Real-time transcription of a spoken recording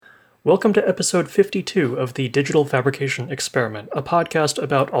Welcome to episode 52 of the Digital Fabrication Experiment, a podcast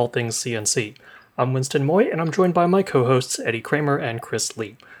about all things CNC. I'm Winston Moy, and I'm joined by my co-hosts Eddie Kramer and Chris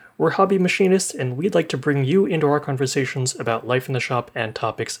Lee. We're hobby machinists, and we'd like to bring you into our conversations about life in the shop and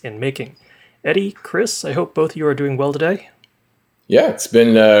topics in making. Eddie, Chris, I hope both of you are doing well today. Yeah, it's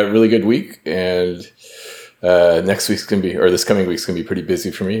been a really good week, and this coming week's gonna be pretty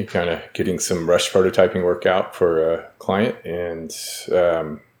busy for me. Kind of getting some rush prototyping work out for a client, and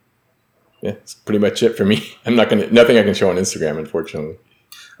it's pretty much it for me. Nothing I can show on Instagram, unfortunately.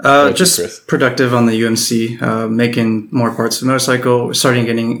 Just productive on the UMC, making more parts of the motorcycle, starting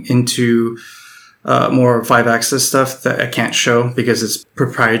getting into more 5-axis stuff that I can't show because it's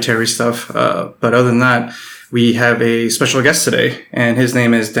proprietary stuff. But other than that, we have a special guest today, and his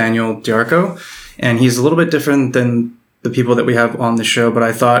name is Daniel DeArco, and he's a little bit different than the people that we have on the show, but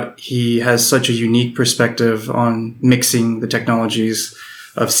I thought he has such a unique perspective on mixing the technologies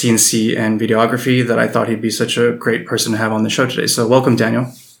of CNC and videography that I thought he'd be such a great person to have on the show today. So welcome, Daniel.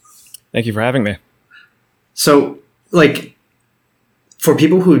 Thank you for having me. So, for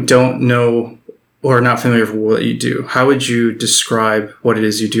people who don't know or are not familiar with what you do, how would you describe what it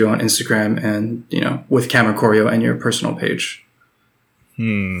is you do on Instagram and, with Camera Choreo and your personal page?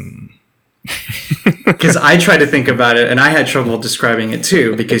 Because I tried to think about it and I had trouble describing it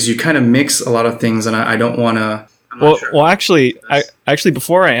too, because you kind of mix a lot of things and I don't want to... Actually,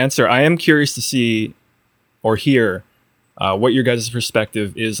 before I answer, I am curious to see or hear what your guys'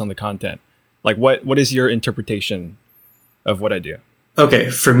 perspective is on the content. Like, what is your interpretation of what I do? Okay,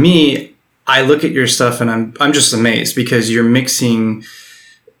 for me, I look at your stuff and I'm just amazed because you're mixing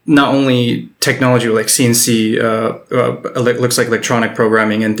not only technology like CNC, looks like electronic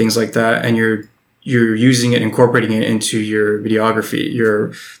programming and things like that, and you're using it, incorporating it into your videography,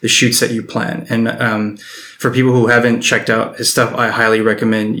 the shoots that you plan. And for people who haven't checked out his stuff, I highly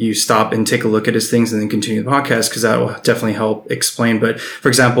recommend you stop and take a look at his things and then continue the podcast, because that will definitely help explain. But for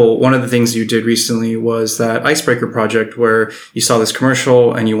example, one of the things you did recently was that icebreaker project where you saw this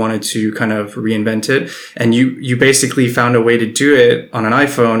commercial and you wanted to kind of reinvent it. And you basically found a way to do it on an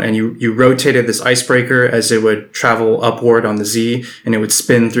iPhone, and you rotated this icebreaker as it would travel upward on the Z, and it would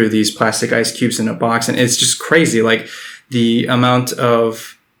spin through these plastic ice cubes in a box. And it's just crazy, like the amount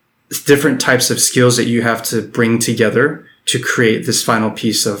of different types of skills that you have to bring together to create this final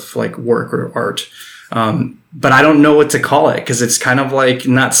piece of work or art. But I don't know what to call it because it's kind of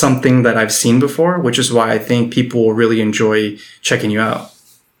not something that I've seen before, which is why I think people will really enjoy checking you out.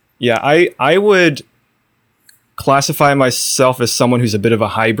 Yeah, I would classify myself as someone who's a bit of a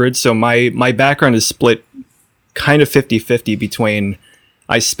hybrid. So my background is split kind of 50-50 between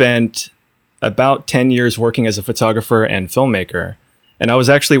I spent about 10 years working as a photographer and filmmaker. And I was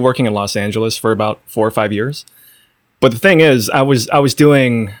actually working in Los Angeles for about 4 or 5 years. But the thing is, I was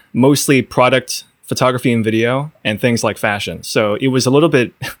doing mostly product photography and video and things like fashion. So it was a little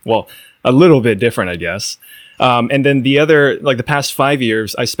bit different, I guess. And then the past 5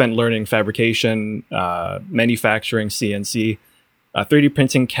 years, I spent learning fabrication, manufacturing, CNC, 3D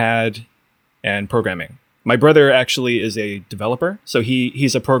printing, CAD, and programming. My brother actually is a developer. So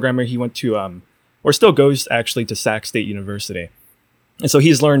he's a programmer. He went to, or still goes actually to Sac State University. And so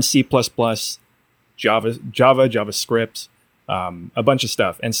he's learned C++, Java, JavaScript, a bunch of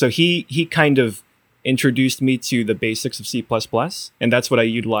stuff. And so he kind of introduced me to the basics of C++, and that's what I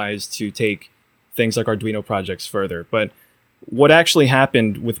utilized to take things like Arduino projects further. But what actually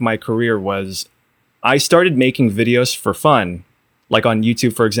happened with my career was I started making videos for fun, like on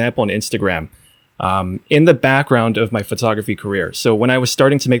YouTube, for example, and Instagram, in the background of my photography career. So when I was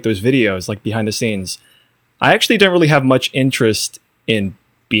starting to make those videos, like behind the scenes, I actually didn't really have much interest in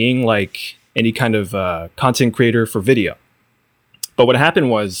being like any kind of content creator for video. But what happened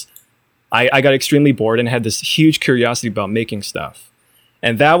was I got extremely bored and had this huge curiosity about making stuff.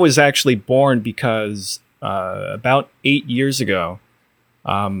 And that was actually born because about 8 years ago,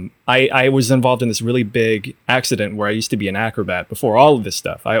 I was involved in this really big accident where I used to be an acrobat before all of this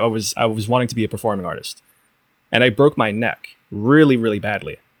stuff. I was wanting to be a performing artist. And I broke my neck really, really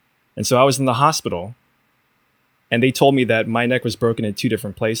badly. And so I was in the hospital. And they told me that my neck was broken in 2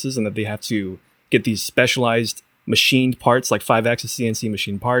 different places and that they have to get these specialized machined parts, like 5-axis CNC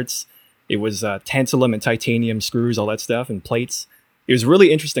machined parts. It was tantalum and titanium screws, all that stuff, and plates. It was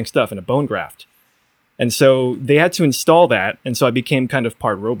really interesting stuff, and a bone graft. And so they had to install that, and so I became kind of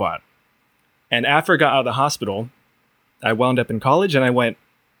part robot. And after I got out of the hospital, I wound up in college, and I went,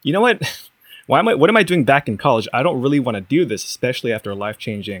 you know what? What am I doing back in college? I don't really want to do this, especially after a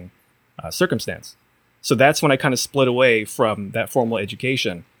life-changing circumstance. So that's when I kind of split away from that formal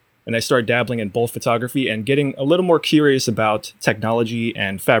education and I started dabbling in both photography and getting a little more curious about technology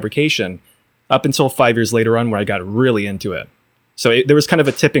and fabrication up until 5 years later on, where I got really into it. So there was kind of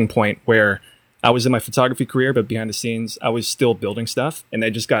a tipping point where I was in my photography career, but behind the scenes, I was still building stuff, and I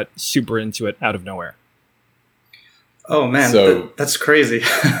just got super into it out of nowhere. Oh man, So that's crazy.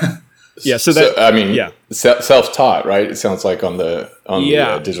 Yeah, self-taught, right? It sounds like on the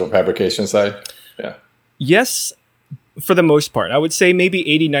digital fabrication side. Yeah. Yes, for the most part. I would say maybe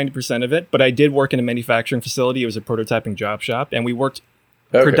 80-90% of it, but I did work in a manufacturing facility. It was a prototyping job shop, and we worked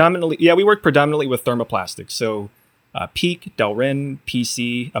predominantly with thermoplastics. So PEEK, Delrin,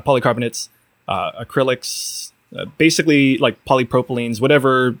 PC, polycarbonates, acrylics, basically like polypropylenes,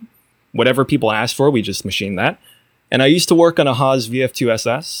 whatever people asked for, we just machined that. And I used to work on a Haas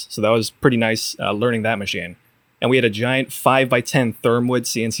VF2SS, so that was pretty nice learning that machine. And we had a giant 5x10 Thermwood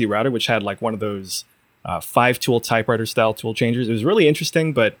CNC router, which had like one of those 5-tool typewriter style tool changers. It was really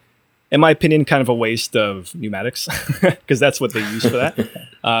interesting, but in my opinion, kind of a waste of pneumatics, because that's what they use for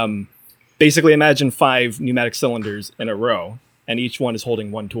that. Basically, imagine 5 pneumatic cylinders in a row, and each one is holding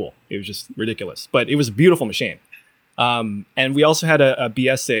one tool. It was just ridiculous, but it was a beautiful machine. And we also had a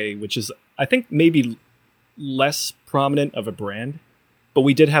BSA, which is, I think, maybe less prominent of a brand, but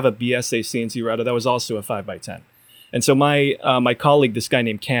we did have a BSA CNC router that was also a 5x10. And so my colleague, this guy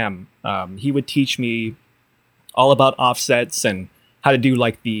named Cam, he would teach me all about offsets and how to do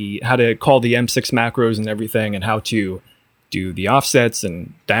how to call the M6 macros and everything, and how to do the offsets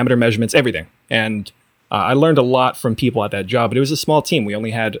and diameter measurements, everything. And I learned a lot from people at that job, but it was a small team. We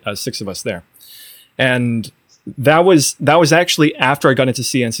only had 6 of us there. And that was actually after I got into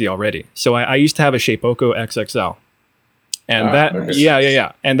CNC already. So I used to have a Shapeoko XXL. And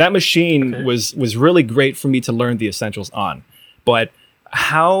and that machine was really great for me to learn the essentials on. But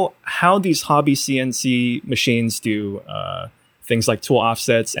how these hobby CNC machines do things like tool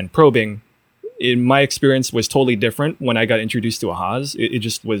offsets and probing, in my experience, was totally different when I got introduced to a Haas. It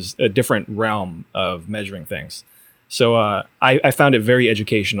just was a different realm of measuring things. So I found it very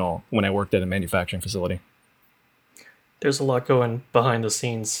educational when I worked at a manufacturing facility. There's a lot going behind the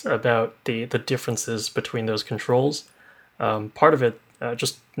scenes about the differences between those controls. Part of it,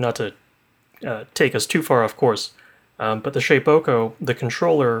 just not to take us too far off course, but the Shapeoko, the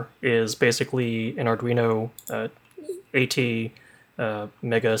controller is basically an Arduino AT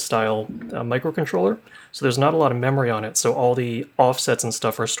Mega style microcontroller. So there's not a lot of memory on it. So all the offsets and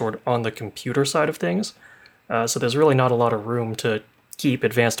stuff are stored on the computer side of things. So there's really not a lot of room to keep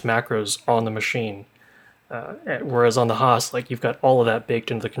advanced macros on the machine. Whereas on the Haas, like, you've got all of that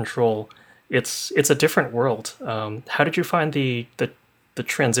baked into the control. It's a different world. How did you find the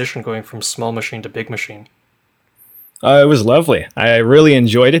transition going from small machine to big machine? It was lovely. I really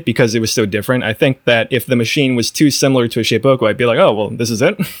enjoyed it because it was so different. I think that if the machine was too similar to a Shapeoko, I'd be like, oh, well, this is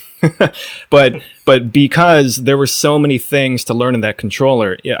it. but because there were so many things to learn in that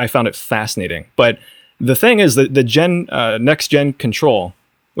controller, I found it fascinating. But the thing is that the next gen control,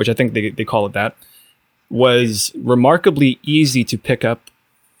 which I think they call it that, was remarkably easy to pick up.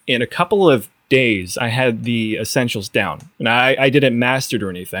 In a couple of days, I had the essentials down. And I didn't master it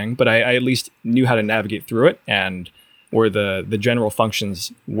or anything, but I at least knew how to navigate through it and where the general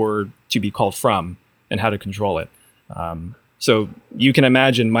functions were to be called from and how to control it. So you can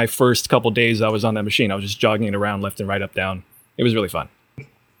imagine my first couple days I was on that machine. I was just jogging it around left and right, up, down. It was really fun.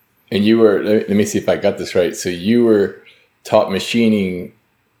 And you were, let me see if I got this right. So you were taught machining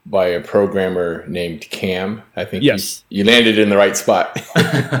by a programmer named Cam. I think yes. You landed in the right spot.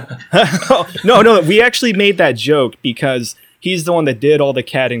 No, we actually made that joke because he's the one that did all the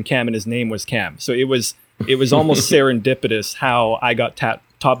CAD and CAM, and his name was Cam. So it was almost serendipitous how I got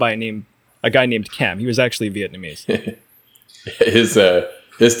taught by a guy named Cam. He was actually Vietnamese.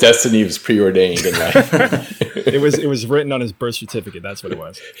 His destiny was preordained in life. It was written on his birth certificate. That's what it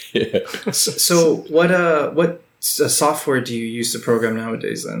was. Yeah. So what software do you use to program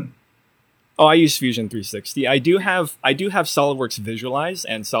nowadays then? Oh, I use Fusion 360. I do have SolidWorks Visualize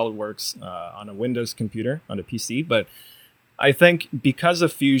and SolidWorks on a Windows computer, on a PC, but I think because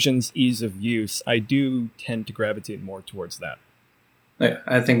of Fusion's ease of use, I do tend to gravitate more towards that. Yeah,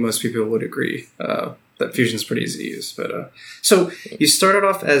 I think most people would agree that Fusion's pretty easy to use. But so you started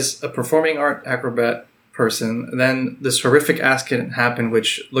off as a performing art acrobat person, then this horrific accident happened,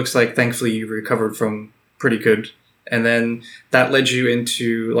 which looks like thankfully you recovered from pretty good. And then that led you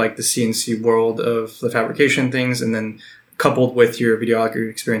into like the CNC world of the fabrication things, and then coupled with your videography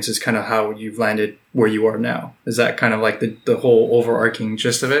experience is kind of how you've landed where you are now. Is that kind of like the whole overarching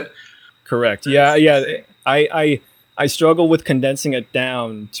gist of it? Correct. Yeah. I struggle with condensing it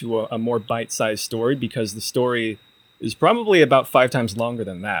down to a more bite-sized story because the story is probably about 5 times longer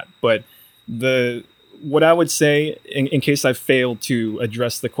than that. But what I would say, in case I failed to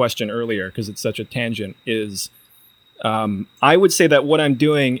address the question earlier, because it's such a tangent, is I would say that what I'm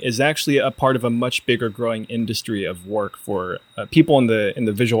doing is actually a part of a much bigger growing industry of work for people in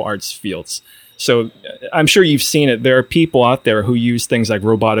the visual arts fields. So I'm sure you've seen it. There are people out there who use things like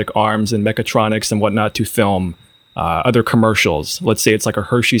robotic arms and mechatronics and whatnot to film other commercials. Let's say it's like a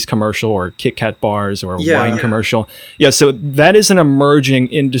Hershey's commercial or Kit Kat bars or a wine commercial. Yeah, so that is an emerging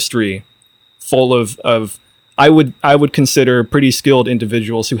industry full of I would consider pretty skilled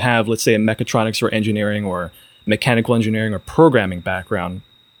individuals who have, let's say, a mechatronics or engineering or mechanical engineering or programming background.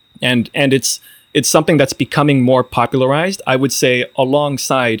 And it's something that's becoming more popularized, I would say,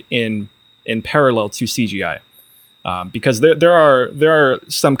 alongside in parallel to CGI. Because there are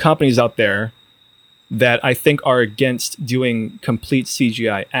some companies out there that I think are against doing complete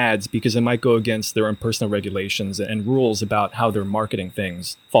CGI ads because it might go against their own personal regulations and rules about how they're marketing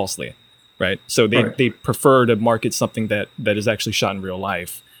things falsely, right? So they prefer to market something that is actually shot in real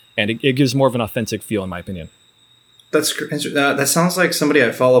life, and it gives more of an authentic feel, in my opinion. That's that sounds like somebody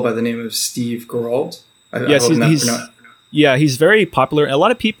I follow by the name of Steve Geralt. He's very popular. A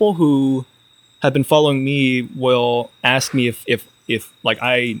lot of people who have been following me will ask me if like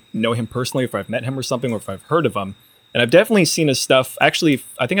I know him personally, if I've met him or something, or if I've heard of him. And I've definitely seen his stuff. Actually,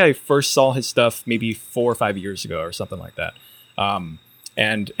 I think I first saw his stuff maybe 4 or 5 years ago or something like that.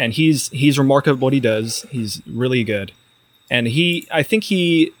 And he's remarkable at what he does. He's really good. And I think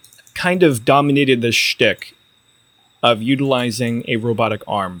he kind of dominated the shtick of utilizing a robotic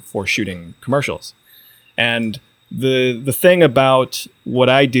arm for shooting commercials. And the thing about what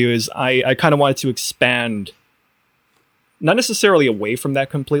I do is I kind of wanted to expand, not necessarily away from that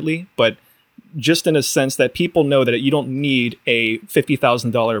completely, but just in a sense that people know that you don't need a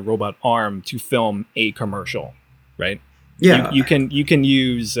 $50,000 robot arm to film a commercial, right? Yeah. You can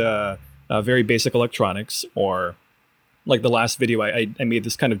use very basic electronics, or like the last video I made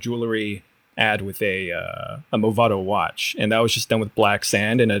this kind of jewelry ad with a Movado watch, and that was just done with black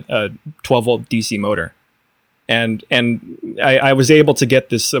sand and a 12-volt DC motor. And I was able to get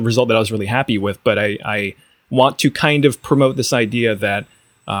this result that I was really happy with, but I want to kind of promote this idea that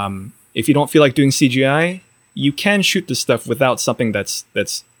if you don't feel like doing CGI, you can shoot this stuff without something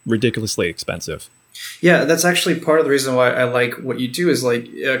that's ridiculously expensive. Yeah, that's actually part of the reason why I like what you do is like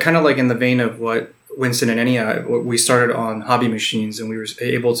kind of like in the vein of what Winston and Enya, we started on hobby machines, and we were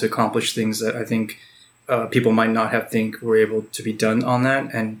able to accomplish things that I think people might not have think were able to be done on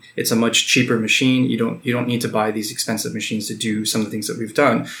that. And it's a much cheaper machine. You don't need to buy these expensive machines to do some of the things that we've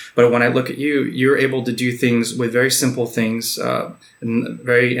done. But when I look at you, you're able to do things with very simple things, and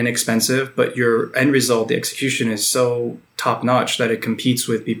very inexpensive, but your end result, the execution is so top notch that it competes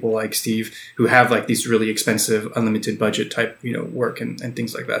with people like Steve who have like these really expensive, unlimited budget type, work and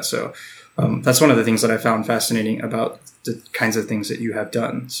things like that. So that's one of the things that I found fascinating about the kinds of things that you have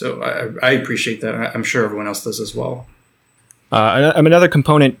done. So I appreciate that. I'm sure everyone else does as well. Another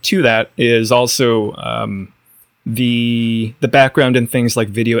component to that is also the background in things like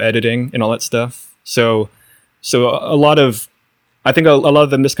video editing and all that stuff. So a lot of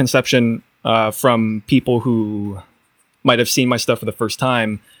the misconception from people who might have seen my stuff for the first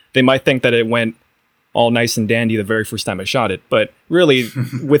time, they might think that it went all nice and dandy the very first time I shot it. But really,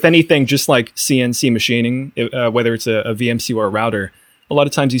 with anything just like CNC machining, whether it's a VMC or a router, a lot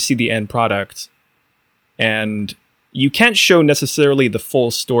of times you see the end product, and you can't show necessarily the full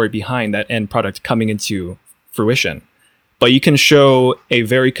story behind that end product coming into fruition, but you can show a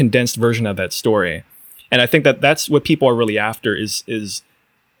very condensed version of that story. And I think that that's what people are really after is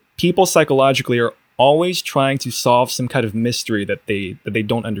people psychologically are always trying to solve some kind of mystery that they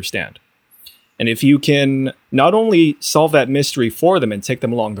don't understand. And if you can not only solve that mystery for them and take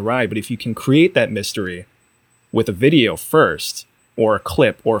them along the ride, but if you can create that mystery with a video first, or a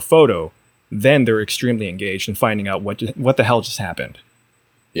clip or a photo, then they're extremely engaged in finding out what the hell just happened.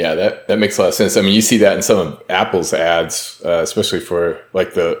 Yeah, that makes a lot of sense. I mean, you see that in some of Apple's ads, especially for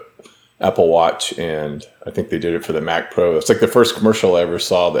like the Apple Watch, and I think they did it for the Mac Pro. It's like the first commercial I ever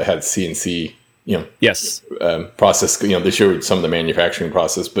saw that had CNC, yes, process. They showed some of the manufacturing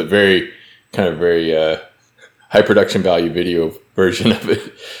process, but very high production value video version of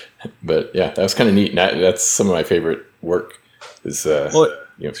it. But yeah, that was kind of neat. And that's some of my favorite work is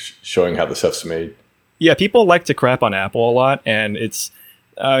showing how the stuff's made. Yeah, people like to crap on Apple a lot, and it's.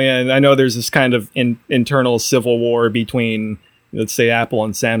 I know there's this kind of internal civil war between, let's say, Apple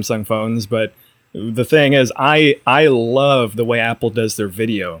and Samsung phones, but the thing is, I love the way Apple does their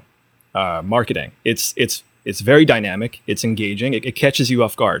video marketing. It's very dynamic. It's engaging. It catches you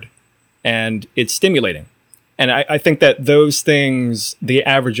off guard, and it's stimulating. And I think that those things, they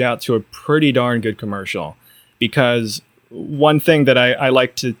average out to a pretty darn good commercial. Because one thing that I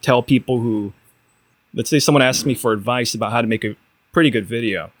like to tell people who, let's say someone asks me for advice about how to make a pretty good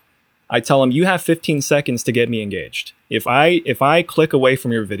video, I tell them, you have 15 seconds to get me engaged. If I click away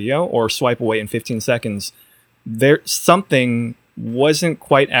from your video or swipe away in 15 seconds, something wasn't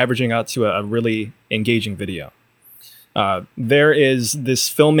quite averaging out to a really engaging video. There is this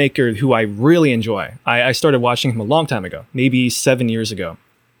filmmaker who I really enjoy. I started watching him a long time ago, maybe 7 years ago.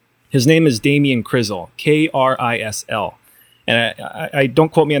 His name is Damien Krisel, Krisl. And I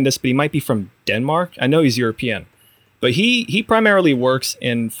don't quote me on this, but he might be from Denmark. I know he's European. But he primarily works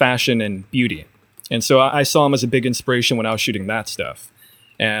in fashion and beauty. And so I saw him as a big inspiration when I was shooting that stuff.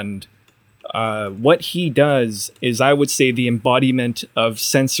 And what he does is, I would say, the embodiment of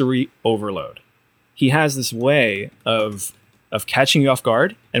sensory overload. He has this way of catching you off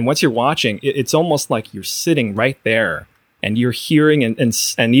guard. And once you're watching, it's almost like you're sitting right there and you're hearing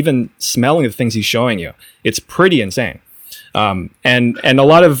and even smelling the things he's showing you. It's pretty insane. And a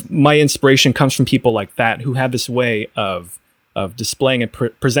lot of my inspiration comes from people like that who have this way of displaying and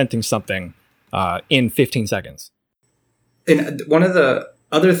presenting something in 15 seconds. And one of the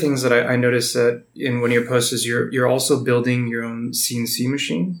other things that I noticed that in one of your posts is you're also building your own CNC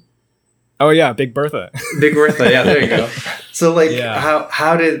machine. Oh yeah, Big Bertha. Big Bertha, yeah, there you go. So like, yeah.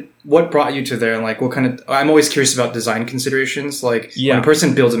 what brought you to there, and like, what kind of? I'm always curious about design considerations. Like, when a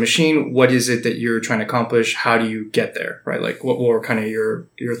person builds a machine, what is it that you're trying to accomplish? How do you get there, right? Like, what were kind of your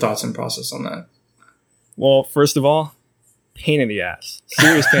thoughts and process on that? Well, first of all, pain in the ass,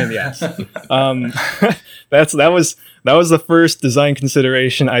 serious pain in the ass. That was the first design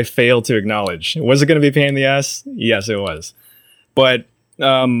consideration I failed to acknowledge. Was it going to be a pain in the ass? Yes, it was. But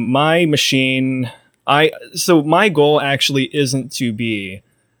my machine, so my goal actually isn't to be,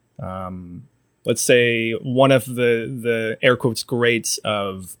 let's say, one of the air quotes greats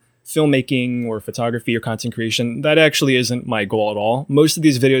of filmmaking or photography or content creation. That actually isn't my goal at all. Most of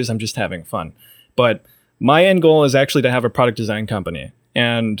these videos, I'm just having fun. But my end goal is actually to have a product design company.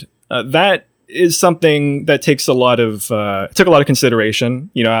 And that is something that took a lot of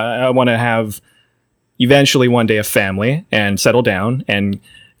consideration. You know, I want to have eventually one day a family and settle down and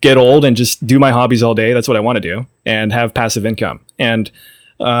get old and just do my hobbies all day. That's what I want to do, and have passive income. And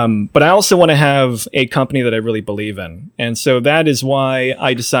but I also want to have a company that I really believe in. And so that is why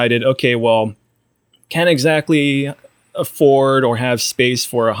I decided, okay, well, can't exactly afford or have space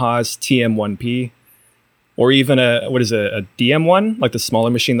for a Haas TM1P or even a DM1, like the smaller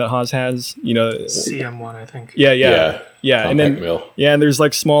machine that Haas has, you know, CM1, I think. Yeah. And then mill. Yeah, and there's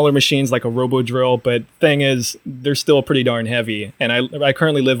like smaller machines like a robo drill, but thing is, they're still pretty darn heavy. And I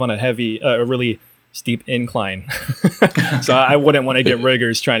currently live on a really steep incline, so I wouldn't want to get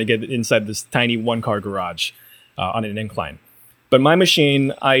riggers trying to get inside this tiny one-car garage on an incline. But my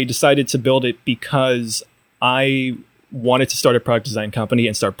machine, I decided to build it because I wanted to start a product design company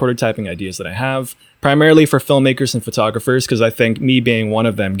and start prototyping ideas that I have, primarily for filmmakers and photographers, because I think me being one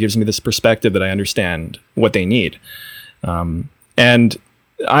of them gives me this perspective that I understand what they need. And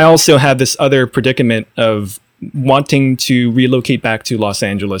I also had this other predicament of wanting to relocate back to Los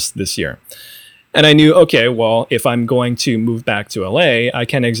Angeles this year. And I knew, okay, well, if I'm going to move back to LA, I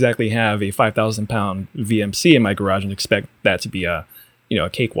can't exactly have a 5,000 pound VMC in my garage and expect that to be a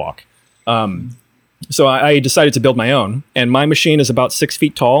cakewalk. So I decided to build my own, and my machine is about 6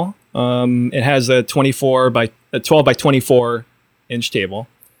 feet tall. It has a 12 by 24 inch table,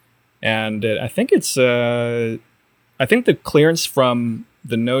 and I think the clearance from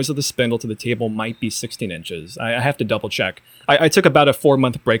the nose of the spindle to the table might be 16 inches. I have to double check. I took about a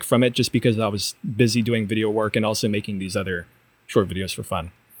 4-month break from it just because I was busy doing video work and also making these other short videos for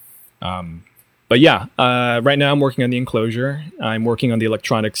fun. But yeah, right now I'm working on the enclosure. I'm working on the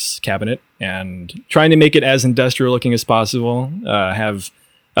electronics cabinet and trying to make it as industrial looking as possible. Have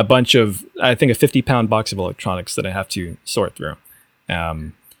a bunch of, I think, a 50-pound box of electronics that I have to sort through.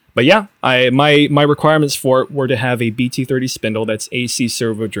 But yeah, my requirements for it were to have a BT30 spindle that's AC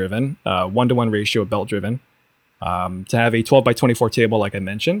servo driven, 1-to-1 ratio belt driven, to have a 12 by 24 table, like I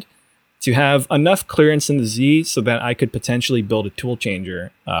mentioned, to have enough clearance in the Z so that I could potentially build a tool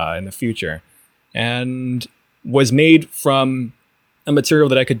changer in the future, and was made from a material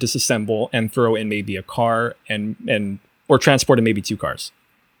that I could disassemble and throw in maybe a car or transport in maybe 2 cars.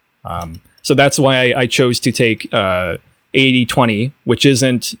 So that's why I chose to take 80/20, which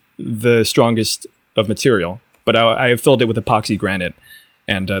isn't the strongest of material, but I have filled it with epoxy granite,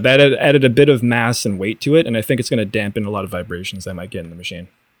 and that added a bit of mass and weight to it, and I think it's going to dampen a lot of vibrations I might get in the machine.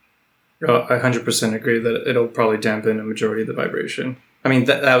 I 100% agree that it'll probably dampen a majority of the vibration. I mean,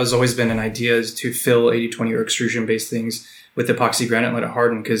 that was always been an idea, is to fill 80/20 or extrusion-based things with epoxy granite and let it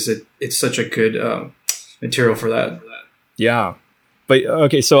harden, because it's such a good material for that. Yeah. But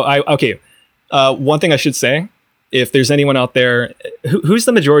okay, so one thing I should say, if there's anyone out there, who's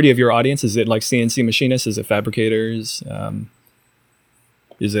the majority of your audience? Is it like CNC machinists? Is it fabricators?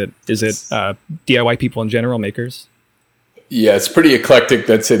 Is it DIY people in general, makers? Yeah, it's pretty eclectic.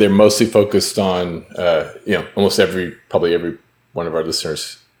 I'd say they're mostly focused on, almost probably every one of our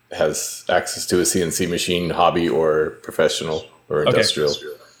listeners has access to a CNC machine, hobby or professional or industrial.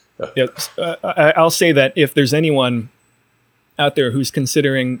 Okay. I'll say that if there's anyone out there who's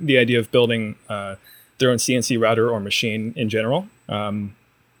considering the idea of building their own CNC router or machine in general,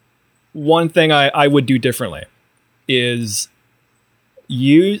 one thing I would do differently is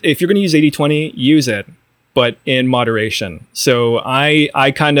if you're going to use 80/20, use it, but in moderation. So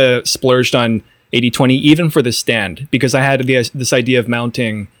I kind of splurged on 80/20 even for the stand, because I had this idea of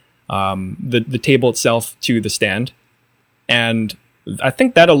mounting the table itself to the stand, and I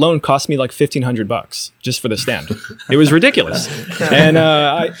think that alone cost me like $1,500 just for the stand. It was ridiculous. And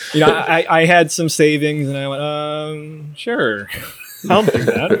I had some savings, and I went, sure, I'll do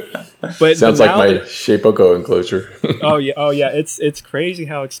that. But sounds like my Shapeoko enclosure. Oh yeah, it's crazy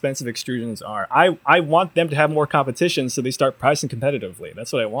how expensive extrusions are. I want them to have more competition, so they start pricing competitively.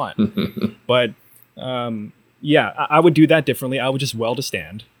 That's what I want. But I would do that differently. I would just weld a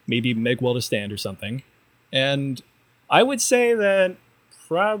stand, maybe MIG weld a stand or something, and I would say that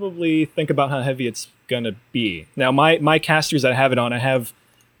probably think about how heavy it's gonna be. Now, my casters that I have it on, I have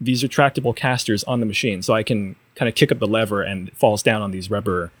these retractable casters on the machine, so I can kind of kick up the lever and it falls down on these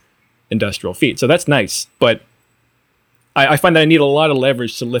rubber industrial feet. So that's nice, but I find that I need a lot of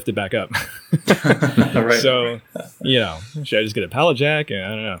leverage to lift it back up. Right. So, should I just get a pallet jack? I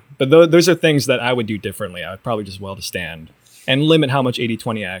don't know. But those are things that I would do differently. I would probably just weld a stand and limit how much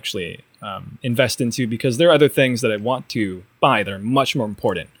 80/20 I actually invest into, because there are other things that I want to buy that are much more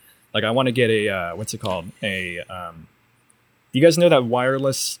important. Like I want to get a, what's it called? You guys know that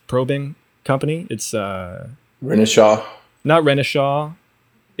wireless probing company? It's Renishaw. Not Renishaw.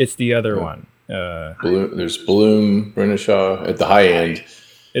 It's the other one. There's Bloom, Renishaw at the high end.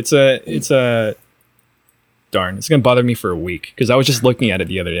 It's a darn. It's gonna bother me for a week because I was just looking at it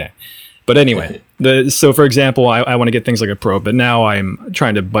the other day. But anyway, so for example, I want to get things like a probe, but now I'm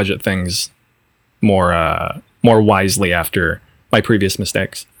trying to budget things more wisely after my previous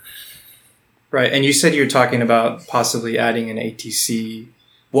mistakes. Right, and you said you're talking about possibly adding an ATC.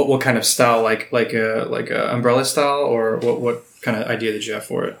 What kind of style? Like a umbrella style, or what kind of idea did you have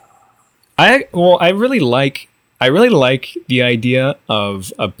for it? I really like the idea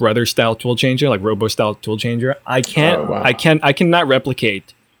of a brother style tool changer, like robo style tool changer. I cannot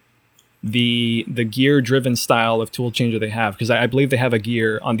replicate the gear driven style of tool changer they have, because I believe they have a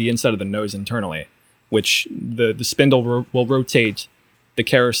gear on the inside of the nose internally, which the spindle will rotate the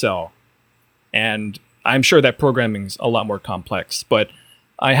carousel, and I'm sure that programming's a lot more complex. But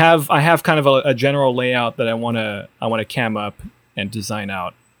I have kind of a general layout that I want to cam up and design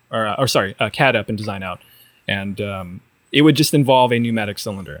out, CAD up and design out, and it would just involve a pneumatic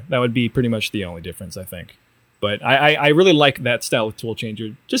cylinder. That would be pretty much the only difference, I think. But I really like that style of tool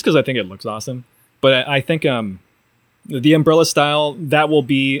changer just because I think it looks awesome. But I think the umbrella style, that will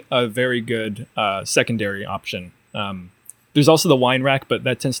be a very good secondary option. There's also the wine rack, but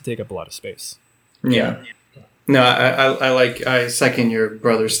that tends to take up a lot of space. Yeah. No, I second your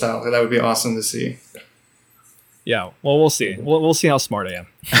brother style. That would be awesome to see. Yeah, well, we'll see. We'll see how smart I am.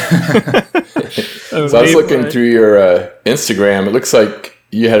 So I was looking through your Instagram. It looks like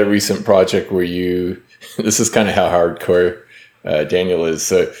you had a recent project where this is kind of how hardcore Daniel is.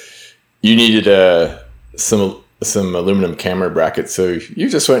 So you needed some aluminum camera brackets. So you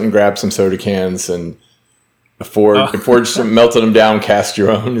just went and grabbed some soda cans and forged some, melted them down, cast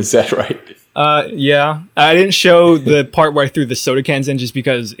your own. Is that right? Yeah. I didn't show the part where I threw the soda cans in just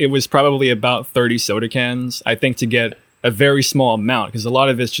because it was probably about 30 soda cans, I think, to get a very small amount, because a lot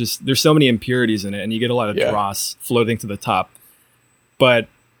of it's just, there's so many impurities in it and you get a lot of dross floating to the top. But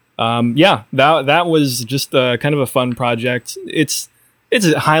that was just kind of a fun project. It's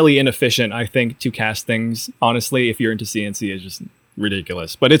highly inefficient, I think, to cast things. Honestly, if you're into CNC, it's just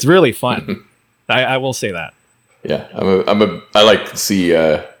ridiculous, but it's really fun. I will say that. Yeah, I like to see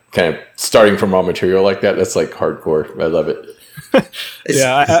kind of starting from raw material like that. That's like hardcore. I love it.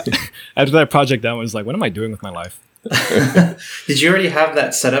 After that project, I was like, what am I doing with my life? Did you already have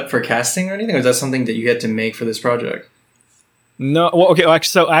that set up for casting or anything, or is that something that you had to make for this project? No. Well, okay.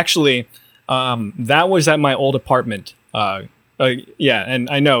 So actually, that was at my old apartment. And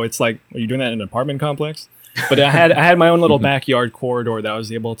I know it's like, are you doing that in an apartment complex? But I had my own little backyard corridor that I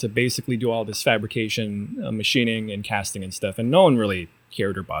was able to basically do all this fabrication, machining, and casting and stuff, and no one really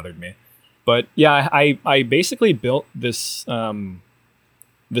cared or bothered me. But yeah, I basically built this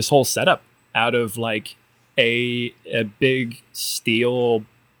this whole setup out of like a big steel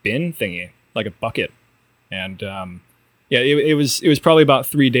bin thingy, like a bucket, and yeah, it was probably about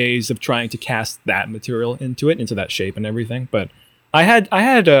 3 days of trying to cast that material into that shape and everything. But I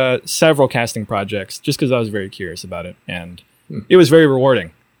had several casting projects just because I was very curious about it, and it was very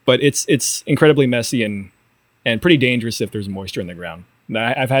rewarding. But it's incredibly messy and pretty dangerous if there's moisture in the ground.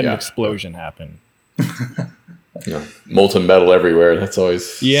 I've had an explosion happen. Molten metal everywhere. That's always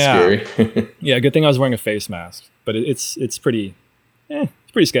scary. Yeah, good thing I was wearing a face mask. But it's pretty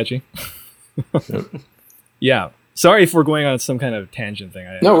sketchy. Yep. Yeah. Sorry if we're going on some kind of tangent thing.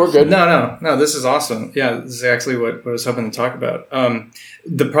 No, we're good. No. This is awesome. Yeah, this is actually what I was hoping to talk about.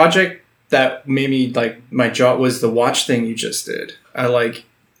 The project that made me like my jaw was the watch thing you just did. And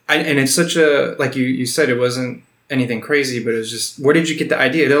it's such a, like you said, it wasn't anything crazy, but it was just, where did you get the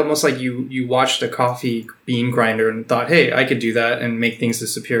idea? It almost like you watched a coffee bean grinder and thought, hey, I could do that and make things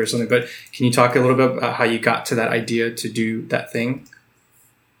disappear or something. But can you talk a little bit about how you got to that idea to do that thing?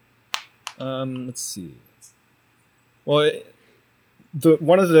 Let's see. Well,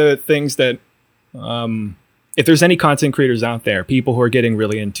 one of the things that, if there's any content creators out there, people who are getting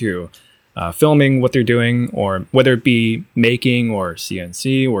really into filming what they're doing, or whether it be making or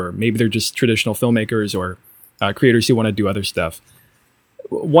CNC, or maybe they're just traditional filmmakers or creators who want to do other stuff.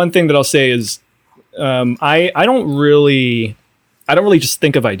 One thing that I'll say is, I don't really just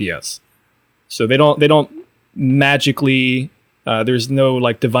think of ideas. So they don't magically. There's no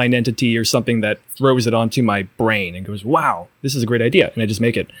like divine entity or something that throws it onto my brain and goes, "Wow, this is a great idea," and I just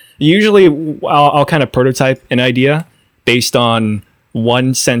make it. Usually, I'll kind of prototype an idea based on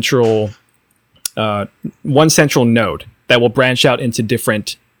one central node that will branch out into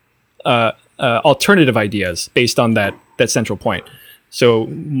different alternative ideas based on that central point. So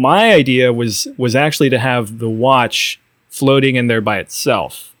my idea was actually to have the watch floating in there by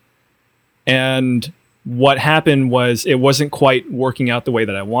itself, and what happened was it wasn't quite working out the way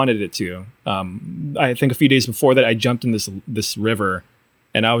that I wanted it to. I think a few days before that, I jumped in this river,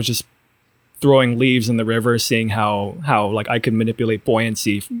 and I was just throwing leaves in the river, seeing how like I could manipulate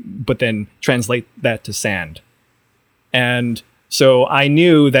buoyancy, but then translate that to sand. And so I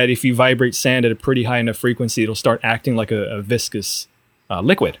knew that if you vibrate sand at a pretty high enough frequency, it'll start acting like a viscous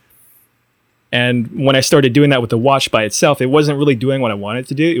liquid. And when I started doing that with the watch by itself, it wasn't really doing what I wanted it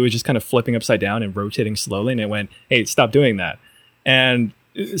to do. It was just kind of flipping upside down and rotating slowly. And it went, hey, stop doing that. And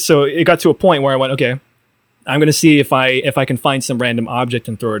so it got to a point where I went, okay, I'm going to see if I can find some random object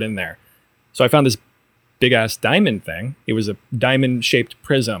and throw it in there. So I found this big ass diamond thing. It was a diamond shaped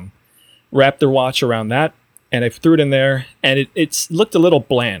prism. Wrapped the watch around that, and I threw it in there, and it looked a little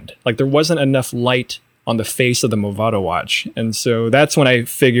bland. Like there wasn't enough light on the face of the Movado watch. And so that's when I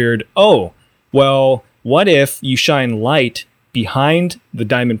figured, oh, well, what if you shine light behind the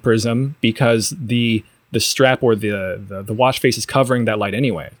diamond prism, because the strap or the watch face is covering that light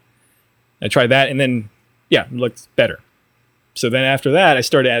anyway. I tried that, and then, yeah, it looked better. So then after that, I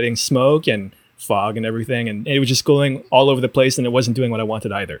started adding smoke and fog and everything, and it was just going all over the place, and it wasn't doing what I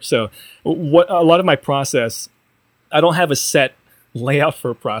wanted either. So what a lot of my process, I don't have a set layout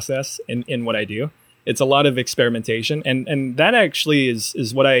for a process in what I do. It's a lot of experimentation, and that actually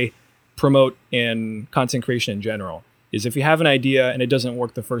is what I promote in content creation in general. Is if you have an idea and it doesn't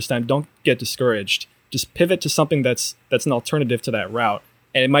work the first time, don't get discouraged. Just pivot to something that's an alternative to that route,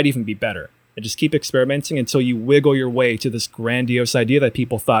 and it might even be better. And just keep experimenting until you wiggle your way to this grandiose idea that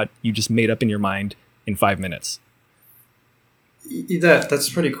people thought you just made up in your mind in 5 minutes. That's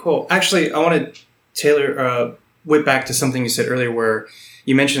pretty cool. Actually, I want to tailor whip back to something you said earlier, where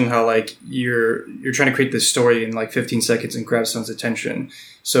you mentioned how like you're trying to create this story in like 15 seconds and grab someone's attention.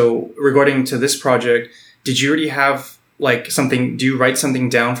 So regarding to this project, did you already have like something? Do you write something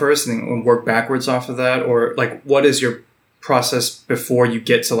down first and then work backwards off of that, or like what is your process before you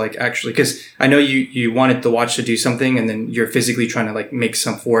get to like actually, because I know you wanted the watch to do something and then you're physically trying to like make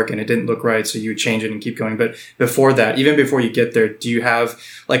some fork and it didn't look right, so you change it and keep going. But before that, even before you get there, do you have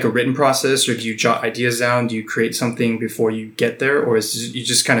like a written process, or do you jot ideas down? Do you create something before you get there, or is you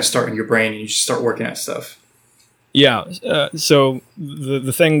just kind of start in your brain and you just start working at stuff? Yeah. So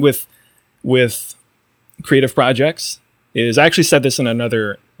the thing with creative projects is, I actually said this in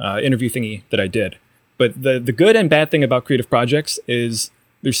another interview thingy that I did. But the good and bad thing about creative projects is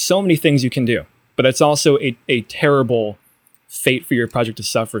there's so many things you can do, but it's also a terrible fate for your project to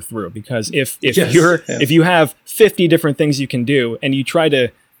suffer through, because if you have 50 different things you can do and you try to,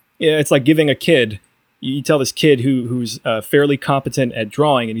 it's like giving a kid you tell this kid who's fairly competent at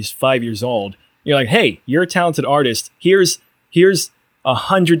drawing and he's 5 years old, you're like, hey, you're a talented artist. Here's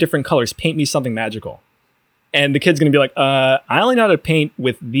 100 different colors. Paint me something magical. And the kid's going to be like, I only know how to paint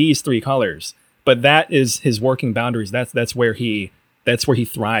with these 3 colors. But that is his working boundaries. That's where he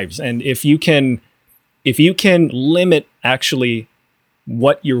thrives. And if you can limit actually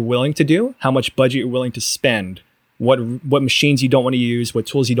what you're willing to do, how much budget you're willing to spend, what machines you don't want to use, what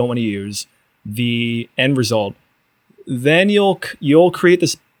tools you don't want to use, the end result, then you'll create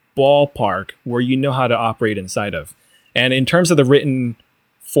this ballpark where you know how to operate inside of. And in terms of the written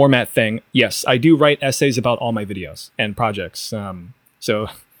format thing, yes, I do write essays about all my videos and projects. So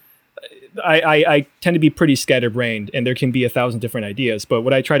I tend to be pretty scatterbrained, and there can be 1,000 different ideas. But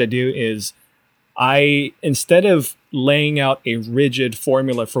what I try to do is instead of laying out a rigid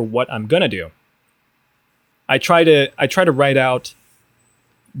formula for what I'm gonna do, I try to write out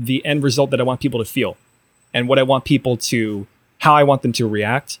the end result that I want people to feel, and what I want people to, how I want them to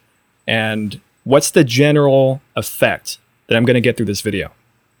react, and what's the general effect that I'm going to get through this video.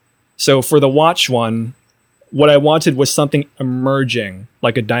 So for the watch one, what I wanted was something emerging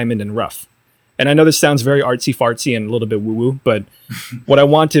like a diamond in rough. And I know this sounds very artsy-fartsy and a little bit woo-woo, but what I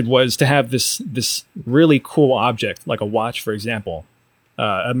wanted was to have this really cool object, like a watch, for example,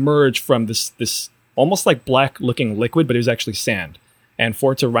 emerge from this almost like black-looking liquid, but it was actually sand. And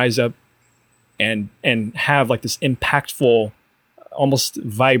for it to rise up and have like this impactful, almost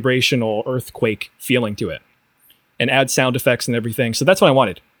vibrational earthquake feeling to it, and add sound effects and everything. So that's what I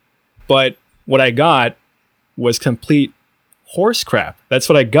wanted. But what I got was complete horse crap. That's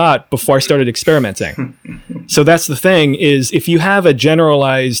what I got before I started experimenting. So that's the thing, is if you have a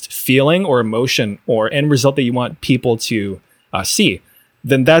generalized feeling or emotion or end result that you want people to see,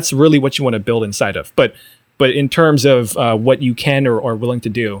 then that's really what you want to build inside of. But in terms of what you can or are willing to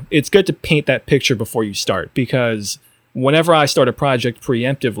do, it's good to paint that picture before you start, because whenever I start a project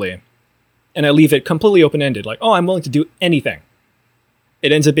preemptively and I leave it completely open-ended, like, oh, I'm willing to do anything,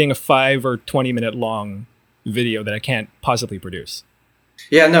 it ends up being a 5 or 20 minute long video that I can't possibly produce.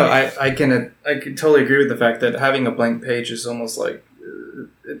 Yeah, no, I can totally agree with the fact that having a blank page is almost like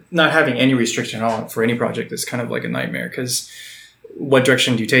not having any restriction at all for any project is kind of like a nightmare, because what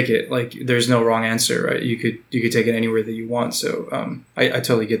direction do you take it? Like, there's no wrong answer, right? You could take it anywhere that you want. So I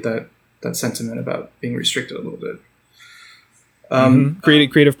totally get that sentiment about being restricted a little bit.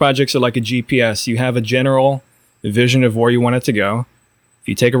 Creative projects are like a GPS. You have a general vision of where you want it to go. If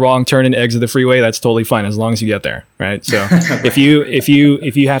you take a wrong turn and exit the freeway, that's totally fine as long as you get there, right? So if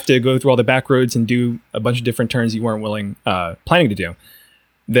you have to go through all the back roads and do a bunch of different turns you weren't planning to do,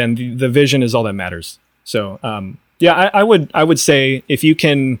 then the vision is all that matters. So I would say if you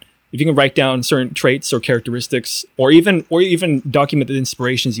can write down certain traits or characteristics, or even document the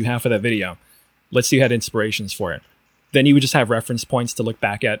inspirations you have for that video. Let's say you had inspirations for it. Then you would just have reference points to look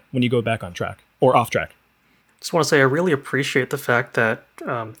back at when you go back on track or off track. Just want to say I really appreciate the fact that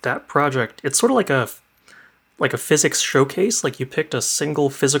that project, it's sort of like a physics showcase. Like, you picked a single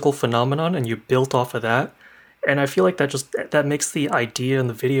physical phenomenon and you built off of that. And I feel like that makes the idea in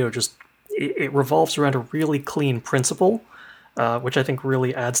the video it revolves around a really clean principle, which I think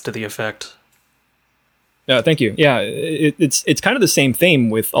really adds to the effect. Thank you. Yeah, it's kind of the same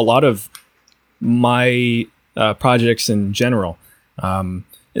theme with a lot of my projects in general.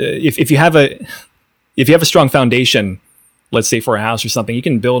 If you have a strong foundation, let's say for a house or something, you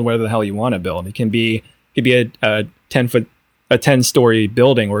can build whatever the hell you want to build. It can be a 10-story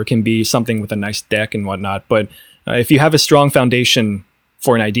building, or it can be something with a nice deck and whatnot. But if you have a strong foundation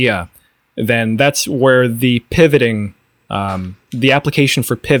for an idea, then that's where the pivoting, the application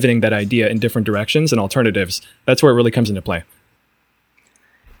for pivoting that idea in different directions and alternatives, that's where it really comes into play.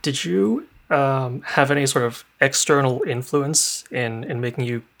 Did you have any sort of external influence in making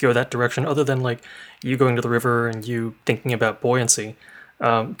you go that direction, other than like you going to the river and you thinking about buoyancy?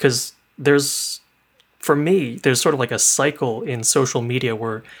 Because for me, there's sort of like a cycle in social media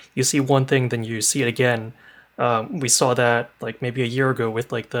where you see one thing, then you see it again. We saw that like maybe a year ago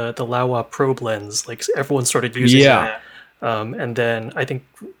with like the Laowa probe lens. Like, everyone started using that. And then I think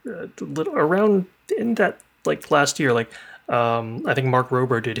around in that like last year, like I think Mark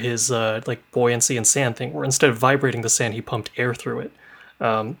Rober did his like buoyancy and sand thing, where instead of vibrating the sand, he pumped air through it.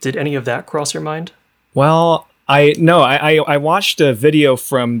 Did any of that cross your mind? Well, I watched a video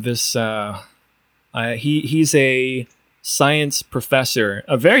from this. He's a science professor,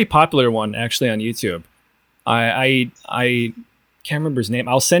 a very popular one actually on YouTube. I can't remember his name.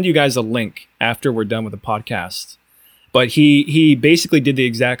 I'll send you guys a link after we're done with the podcast. But he basically did the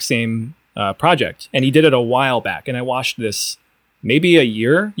exact same project, and he did it a while back. And I watched this maybe a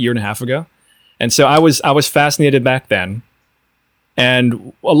year and a half ago. And so I was fascinated back then.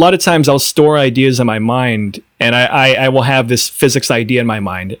 And a lot of times I'll store ideas in my mind, and I will have this physics idea in my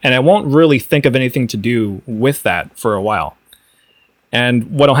mind, and I won't really think of anything to do with that for a while.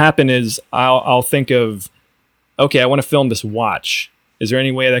 And what'll happen is I'll think of, okay, I want to film this watch. Is there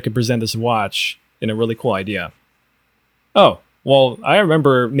any way that I could present this watch in a really cool idea? Oh, well, I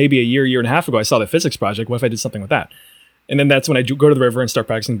remember maybe a year and a half ago, I saw the physics project. What if I did something with that? And then that's when I go to the river and start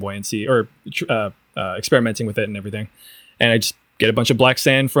practicing buoyancy or experimenting with it and everything. And I just get a bunch of black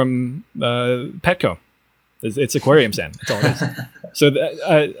sand from Petco. It's aquarium sand. That's all it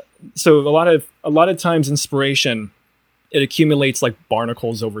is. So a lot of times inspiration, it accumulates like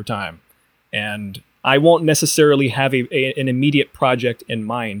barnacles over time, and I won't necessarily have an immediate project in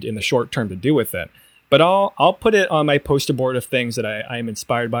mind in the short term to do with it, but I'll put it on my poster board of things that I am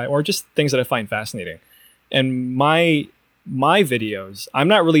inspired by, or just things that I find fascinating. And my videos, I'm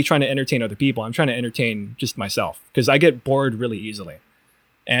not really trying to entertain other people. I'm trying to entertain just myself, because I get bored really easily.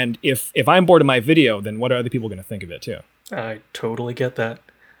 And if I'm bored of my video, then what are other people going to think of it too? I totally get that.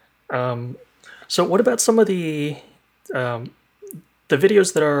 So what about some of the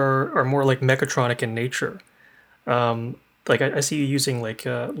videos that are more like mechatronic in nature? Like I see you using like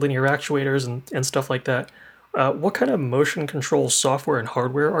linear actuators and stuff like that. What kind of motion control software and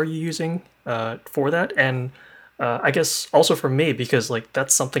hardware are you using for that? And I guess also for me, because like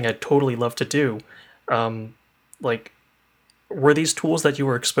that's something I'd totally love to do. Like, were these tools that you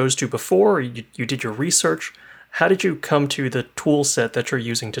were exposed to before, or you did your research? How did you come to the tool set that you're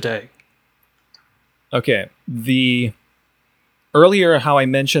using today? Okay, earlier how I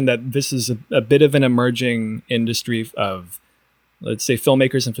mentioned that this is a bit of an emerging industry of, let's say,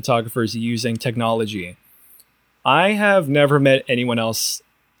 filmmakers and photographers using technology. I have never met anyone else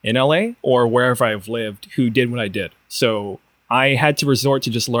in LA or wherever I've lived who did what I did. So I had to resort to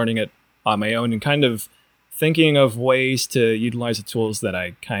just learning it on my own and kind of thinking of ways to utilize the tools that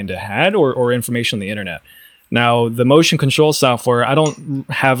I kind of had or information on the internet. Now, the motion control software, I don't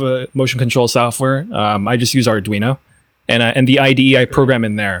have a motion control software. I just use Arduino, and the IDE I program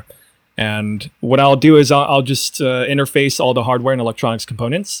in there. And what I'll do is I'll just interface all the hardware and electronics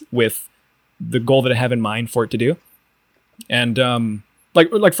components with the goal that I have in mind for it to do. And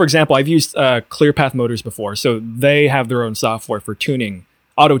like for example, I've used ClearPath Motors before, so they have their own software for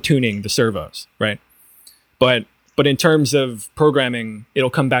auto tuning the servos, right? But in terms of programming, it'll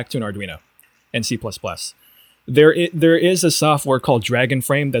come back to an Arduino and C++. There is a software called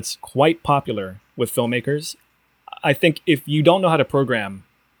DragonFrame that's quite popular with filmmakers. I think if you don't know how to program,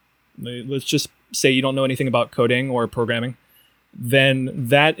 let's just say you don't know anything about coding or programming, then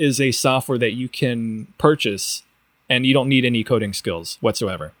that is a software that you can purchase, and you don't need any coding skills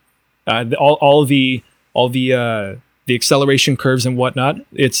whatsoever. All the acceleration curves and whatnot,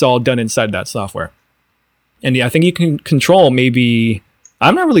 it's all done inside that software. And yeah, I think you can control maybe,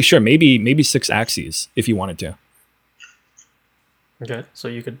 I'm not really sure, maybe 6 axes if you wanted to. Okay, so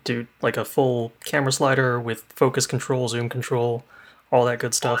you could do like a full camera slider with focus control, zoom control, all that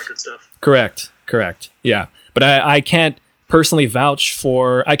good stuff. Correct. Yeah, but I can't personally I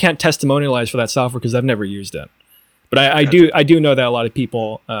can't testimonialize for that software because I've never used it. But I do know that a lot of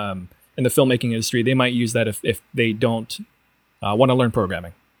people in the filmmaking industry, they might use that if they don't want to learn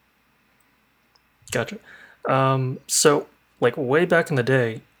programming. Gotcha. So like way back in the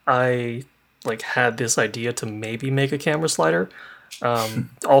day, I like had this idea to maybe make a camera slider,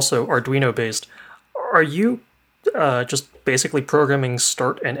 also Arduino based. Are you just basically programming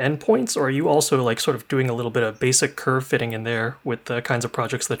start and end points, or are you also like sort of doing a little bit of basic curve fitting in there with the kinds of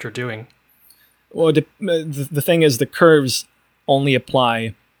projects that you're doing? Well, the thing is, the curves only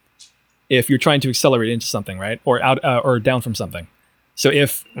apply if you're trying to accelerate into something, right? Or out or down from something. So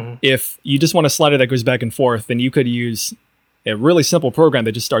if you just want a slider that goes back and forth, then you could use a really simple program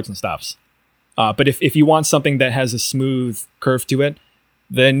that just starts and stops. But if you want something that has a smooth curve to it,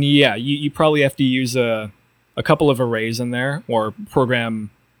 then yeah, you probably have to use a couple of arrays in there, or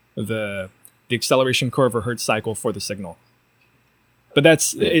program the acceleration curve or Hertz cycle for the signal. But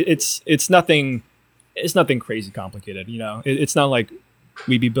that's it's nothing crazy complicated, you know. It's not like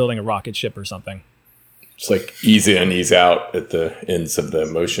we'd be building a rocket ship or something. It's like ease in, ease out at the ends of the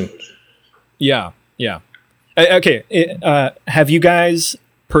motion. Yeah. Okay. Have you guys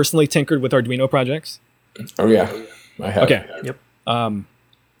personally tinkered with Arduino projects? Oh yeah, I have. Okay. Yep.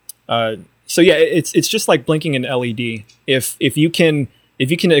 So yeah, it's just like blinking an LED. If you can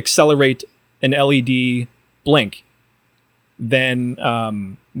accelerate an LED blink, then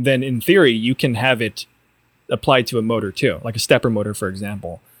in theory you can have it applied to a motor too, like a stepper motor, for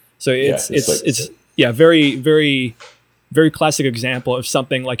example. So it's very, very very classic example of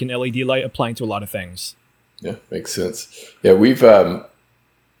something like an LED light applying to a lot of things. Yeah, makes sense. Yeah, we've at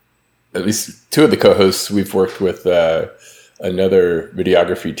least two of the co-hosts we've worked with another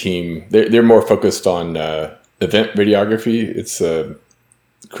videography team. They're more focused on event videography. It's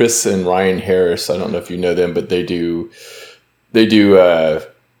Chris and Ryan Harris. I don't know if you know them, but they do the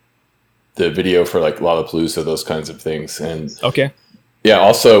video for like Lollapalooza, those kinds of things. And okay. Yeah.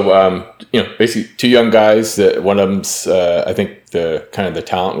 Also, basically two young guys. That one of them's, I think, the kind of the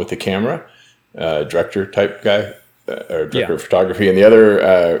talent with the camera, director type guy, or director of photography, and the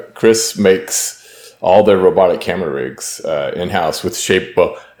other, Chris, makes all their robotic camera rigs in house with Shape.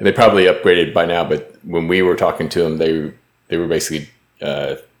 Well, they probably upgraded by now, but when we were talking to them, they were basically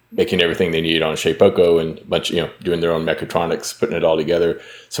making everything they needed on Shapeoko and a bunch, doing their own mechatronics, putting it all together.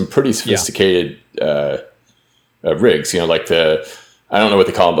 Some pretty sophisticated rigs, like I don't know what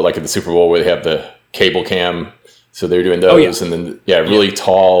they call them, but like at the Super Bowl where they have the cable cam. So they're doing those. And then, really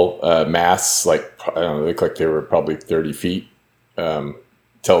tall masts, like, I don't know, they look like they were probably 30 feet,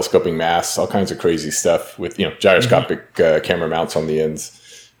 telescoping masts, all kinds of crazy stuff with, gyroscopic camera mounts on the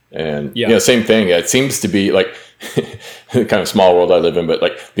ends. And, same thing. It seems to be like the kind of small world I live in, but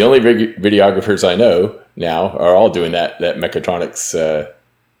like the only videographers I know now are all doing that mechatronics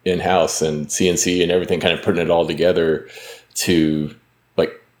in-house and CNC and everything, kind of putting it all together to,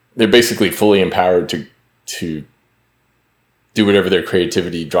 like, they're basically fully empowered to do whatever their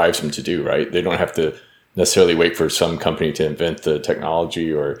creativity drives them to do, right? They don't have to necessarily wait for some company to invent the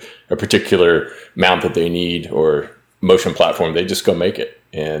technology or a particular mount that they need or motion platform. They just go make it,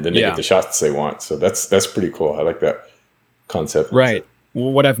 and then they get the shots they want. So that's pretty cool. I like that concept. Right.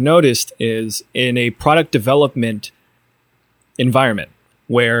 Well, what I've noticed is in a product development environment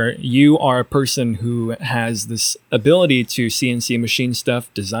where you are a person who has this ability to CNC machine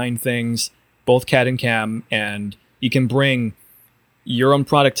stuff, design things, both CAD and CAM, and you can bring your own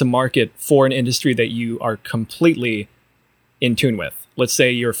product to market for an industry that you are completely in tune with. Let's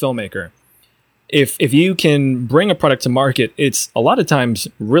say you're a filmmaker. If you can bring a product to market, it's a lot of times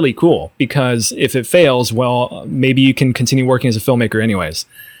really cool, because if it fails, well, maybe you can continue working as a filmmaker anyways.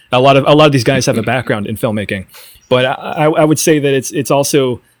 A lot of these guys have a background in filmmaking, but I would say that it's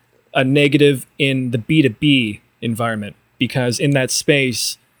also a negative in the B2B environment, because in that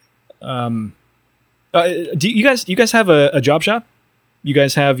space, do you guys have a job shop? You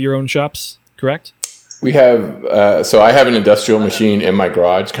guys have your own shops, correct? We have, so I have an industrial machine in my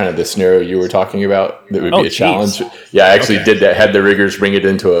garage, kind of the scenario you were talking about. That would be a challenge. Yeah, I actually did that. Had the riggers bring it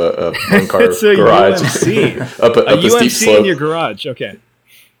into a one-car garage. UMC. up a steep slope. In your garage, okay.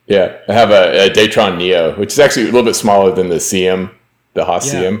 Yeah, I have a Datron Neo, which is actually a little bit smaller than the CM, the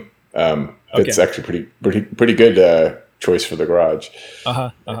Haas CM. It's actually pretty good choice for the garage.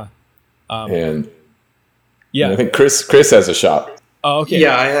 And I think Chris has a shop. Oh, okay.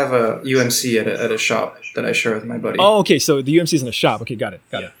 Yeah, I have a UMC at a shop that I share with my buddy. Oh, okay. So the UMC is in a shop. Okay, got it.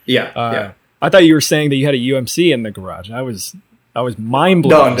 Yeah. I thought you were saying that you had a UMC in the garage. I was mind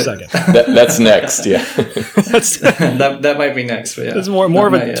blown for a second. That's next. Yeah, that might be next. But it's more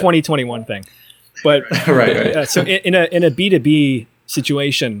of a 2021 thing. But right. So in a B2B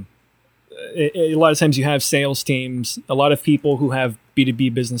situation, a lot of times you have sales teams. A lot of people who have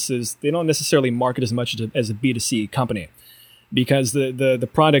B2B businesses, they don't necessarily market as much as a B2C company, because the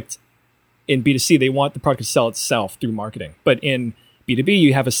product in B2C, they want the product to sell itself through marketing. But in B2B,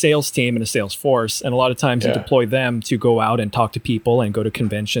 you have a sales team and a sales force, and a lot of times you deploy them to go out and talk to people and go to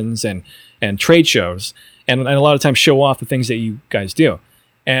conventions and trade shows, and a lot of times show off the things that you guys do.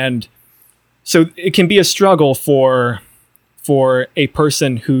 And so it can be a struggle for a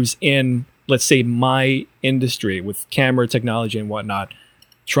person who's in, let's say, my industry with camera technology and whatnot,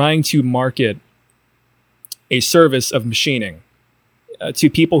 trying to market a service of machining to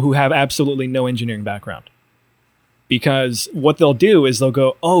people who have absolutely no engineering background. Because what they'll do is they'll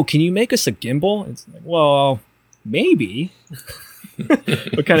go, "Oh, can you make us a gimbal?" It's like, well, maybe.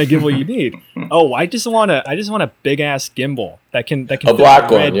 What kind of gimbal you need? Oh, I just want a big ass gimbal that can a black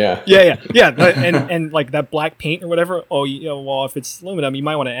one, yeah, and like that black paint or whatever. Oh, well, if it's aluminum, you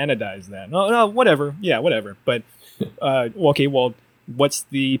might want to anodize that. No, whatever. Yeah, whatever. But okay, well, what's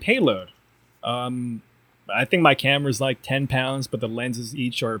the payload? I think my camera's like 10 pounds, but the lenses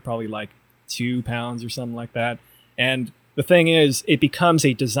each are probably like 2 pounds or something like that. And the thing is, it becomes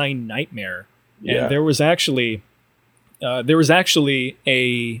a design nightmare. Yeah. And there was actually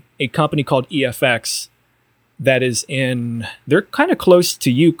a company called EFX that is they're kind of close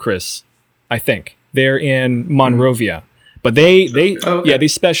to you, Chris, I think. They're in Monrovia. But they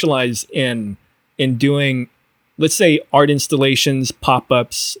specialize in doing, let's say, art installations,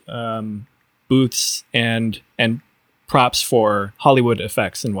 pop-ups, booths, and props for Hollywood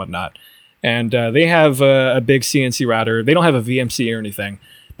effects and whatnot. And they have a big CNC router. They don't have a VMC or anything.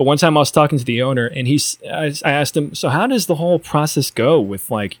 But one time I was talking to the owner, and I asked him, so how does the whole process go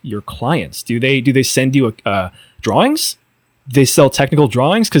with like your clients? Do they send you drawings? Do they sell technical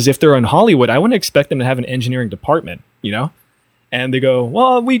drawings? Because if they're in Hollywood, I wouldn't expect them to have an engineering department, you know? And they go,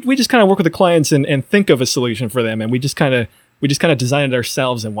 well, we just kind of work with the clients and think of a solution for them, and we just kind of design it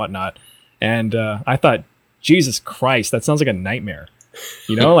ourselves and whatnot. And I thought, Jesus Christ, that sounds like a nightmare.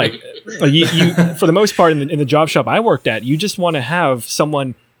 You know, like you for the most part in the job shop I worked at, you just want to have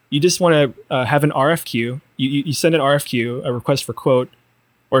someone. You just want to have an RFQ. You send an RFQ, a request for quote,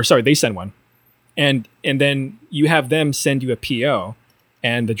 or sorry, they send one, and then you have them send you a PO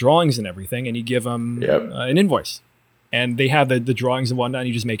and the drawings and everything, and you give them an invoice, and they have the drawings and whatnot. And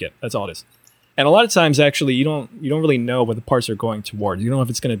you just make it. That's all it is. And a lot of times, actually, you don't really know what the parts are going towards. You don't know if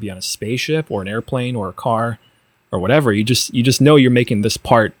it's going to be on a spaceship or an airplane or a car or whatever. You just know you're making this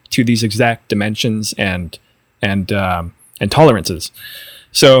part to these exact dimensions and tolerances.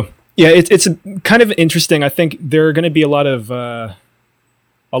 So yeah, it's kind of interesting. I think there are going to be a lot of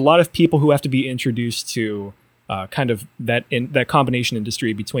people who have to be introduced to kind of that combination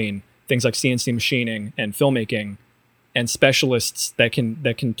industry between things like CNC machining and filmmaking, and specialists that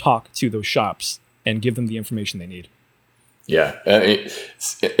can talk to those shops and give them the information they need. Yeah,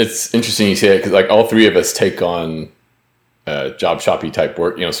 it's interesting you say that, because like all three of us take on job shoppy type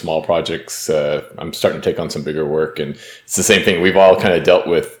work, you know, small projects. I'm starting to take on some bigger work, and it's the same thing. We've all kind of dealt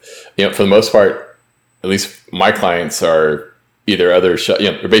with, you know, for the most part, at least my clients are either other,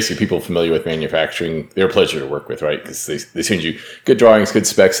 they're basically people familiar with manufacturing. They're a pleasure to work with, right? Because they send you good drawings, good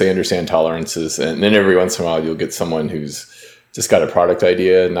specs, they understand tolerances, and then every once in a while you'll get someone who's just got a product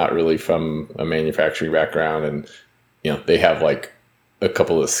idea, not really from a manufacturing background, and you know, they have like a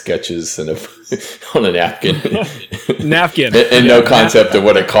couple of sketches and on a napkin, and no concept of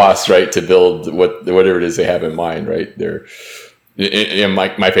what it costs, right, to build whatever it is they have in mind, right? They're, and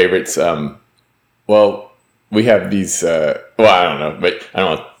my favorites. Well, we have these. I don't know, but I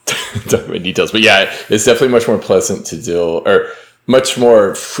don't want to talk about details. But yeah, it's definitely much more pleasant to deal, or much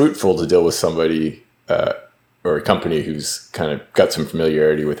more fruitful to deal with somebody or a company who's kind of got some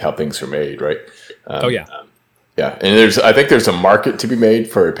familiarity with how things are made, right? Yeah, and I think there's a market to be made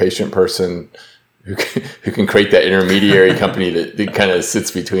for a patient person who can create that intermediary company that kind of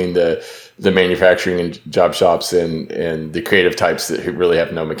sits between the manufacturing and job shops and the creative types that really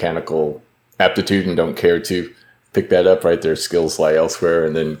have no mechanical aptitude and don't care to pick that up, right? Their skills lie elsewhere,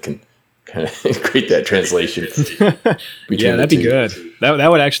 and then can kind of create that translation. Yeah, that'd be good. That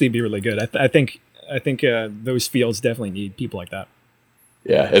would actually be really good. I think those fields definitely need people like that.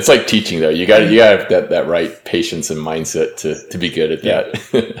 Yeah, it's like teaching though. You got to have that right patience and mindset to be good at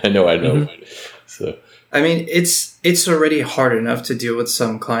that. I know. Mm-hmm. So I mean, it's already hard enough to deal with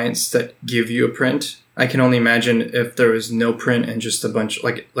some clients that give you a print. I can only imagine if there was no print and just a bunch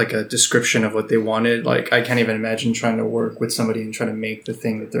like a description of what they wanted. Like I can't even imagine trying to work with somebody and trying to make the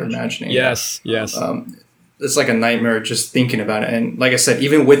thing that they're imagining. Yes. It's like a nightmare just thinking about it. And like I said,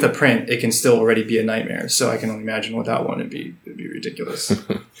 even with a print, it can still already be a nightmare. So I can only imagine without one, it'd be ridiculous.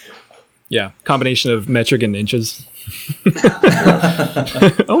 Yeah. Combination of metric and inches.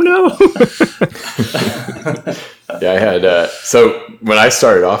 Oh no. Yeah, I had, so when I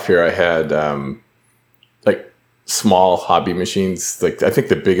started off here, I had, like small hobby machines. Like I think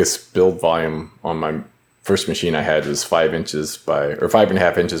the biggest build volume on my first machine I had was 5.5 inches by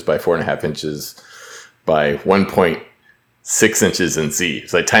 4.5 inches by 1.6 inches in Z.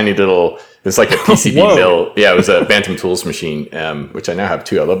 It's like tiny little, it's like a PCB mill. Yeah, it was a Bantam Tools machine, which I now have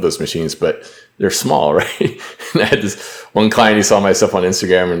too. I love those machines, but they're small, right? And I had this one client who saw my stuff on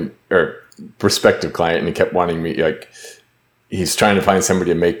Instagram, or prospective client, and he kept wanting me, like, he's trying to find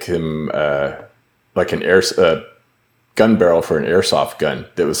somebody to make him like an gun barrel for an airsoft gun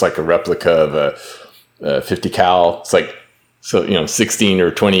that was like a replica of a 50 cal. It's like, so, 16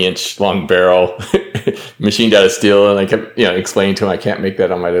 or 20 inch long barrel machined out of steel. And I kept, explaining to him, I can't make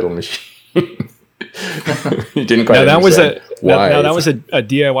that on my little machine. He didn't quite understand why. Now that was a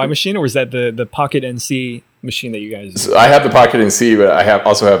DIY machine, or was that the Pocket NC machine that you guys? So I have the Pocket NC, but I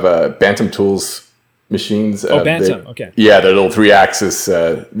also have Bantam Tools machines. Bantam. Okay. Yeah, they're little 3-axis,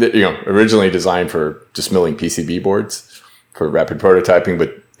 originally designed for just milling PCB boards for rapid prototyping.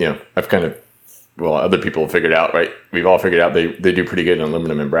 But, I've kind of, other people have figured out, right? We've all figured out they do pretty good in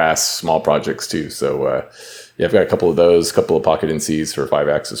aluminum and brass, small projects too. So, I've got a couple of those, a couple of Pocket NCs for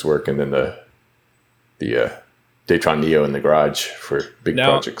 5-axis work, and then the Datron Neo in the garage for big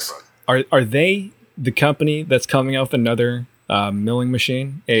projects. Are they the company that's coming out with another milling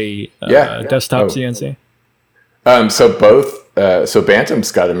machine, a desktop CNC? So both. So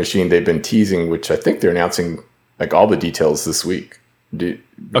Bantam's got a machine they've been teasing, which I think they're announcing like all the details this week.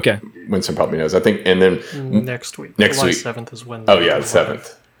 Okay. Winston probably knows. I think, and then next week. Next July week. 7th is when. Oh yeah, the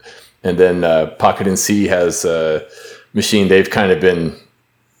 7th. And then Pocket NC has a machine they've kind of been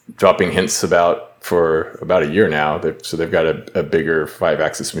dropping hints about for about a year now. So they've got a bigger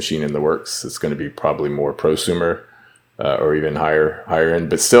 5-axis machine in the works. It's going to be probably more prosumer or even higher end,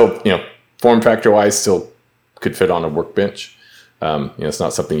 but still, form factor wise, still could fit on a workbench. It's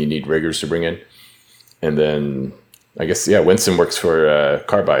not something you need riggers to bring in. And then I guess Winston works for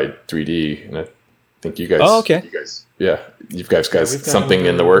Carbide 3D, and I think you guys. Oh, okay. You've guys got we've got something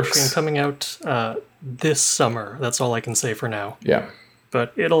in the works. Machine coming out this summer. That's all I can say for now. Yeah,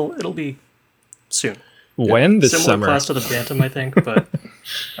 but it'll be soon. When this Similar summer? class to the Bantam, I think, but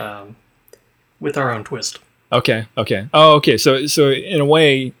with our own twist. Okay. Oh, okay. So in a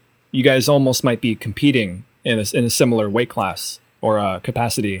way, you guys almost might be competing in a similar weight class or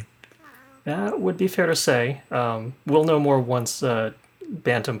capacity. That would be fair to say. We'll know more once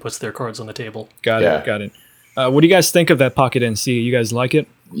Bantam puts their cards on the table. Got it. What do you guys think of that Pocket NC? You guys like it?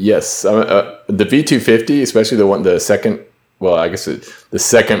 Yes. The V250, especially the second. Well, I guess the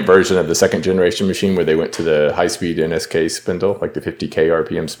second version of the second generation machine where they went to the high-speed NSK spindle, like the 50K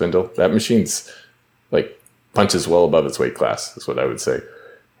RPM spindle. That machine's like punches well above its weight class, is what I would say.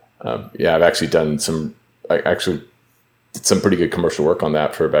 I've actually done some pretty good commercial work on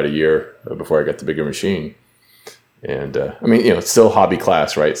that for about a year before I got the bigger machine. And it's still hobby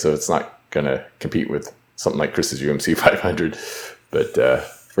class, right? So it's not going to compete with something like Chris's UMC 500. But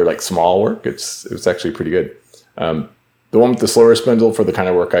for like small work, it was actually pretty good. The one with the slower spindle for the kind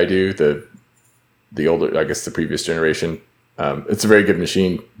of work I do, the older, I guess the previous generation, it's a very good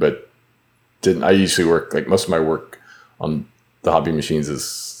machine, but I usually work, like most of my work on the hobby machines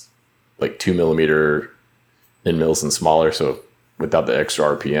is like 2mm in mills and smaller. So without the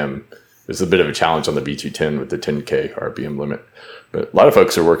extra RPM, there's a bit of a challenge on the V210 with the 10K RPM limit. But a lot of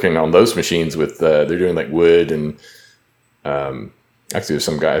folks are working on those machines with, they're doing like wood and actually I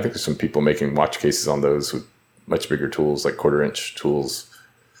think there's some people making watch cases on those with much bigger tools, like 1/4-inch tools.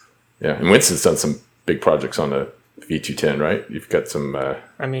 Yeah, and Winston's done some big projects on the V210, right? You've got some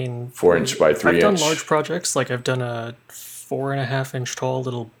 4-inch by 3-inch. I've done large projects, like I've done a 4.5-inch tall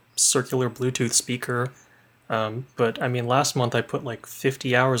little circular Bluetooth speaker. But last month I put like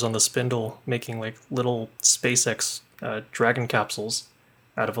 50 hours on the spindle making like little SpaceX Dragon capsules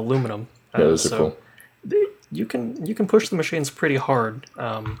out of aluminum. Those are cool. You can push the machines pretty hard.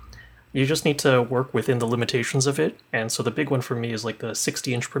 You just need to work within the limitations of it. And so the big one for me is like the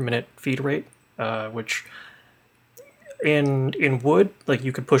 60-inch per minute feed rate, which in wood, like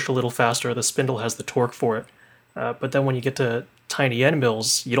you could push a little faster. The spindle has the torque for it. But then when you get to tiny end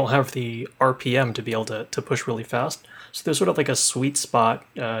mills, you don't have the RPM to be able to push really fast. So there's sort of like a sweet spot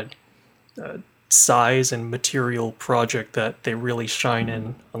size and material project that they really shine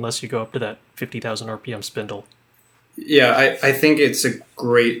in, unless you go up to that 50,000 RPM spindle. Yeah, I think it's a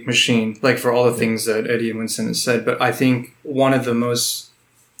great machine, like for all the things that Eddie and Winston has said. But I think one of the most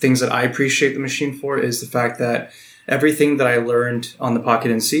things that I appreciate the machine for is the fact that everything that I learned on the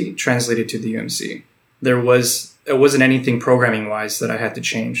Pocket NC translated to the UMC. It wasn't anything programming wise that I had to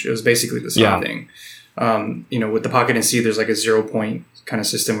change. It was basically the same thing. With the Pocket NC, there's like a 0-point kind of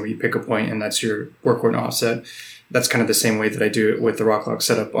system where you pick a point and that's your work order offset. That's kind of the same way that I do it with the Rock Lock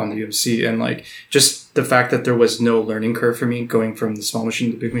setup on the UMC. And like just the fact that there was no learning curve for me going from the small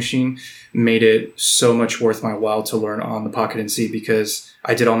machine to the big machine made it so much worth my while to learn on the Pocket NC, because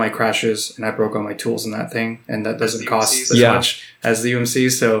I did all my crashes and I broke all my tools in that thing, and that doesn't cost as much as the UMC.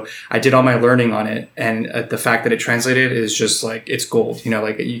 So I did all my learning on it, and the fact that it translated is just like, it's gold.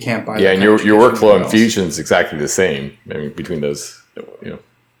 Like you can't buy. Yeah, and your workflow in Fusion is exactly the same. Between those,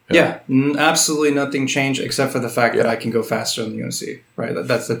 Yeah, absolutely nothing changed except for the fact that I can go faster on the UMC. Right,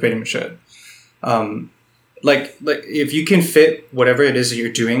 that's the pretty much it. Like if you can fit whatever it is that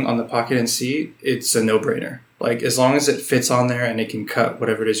you're doing on the Pocket NC, it's a no-brainer. Like as long as it fits on there and it can cut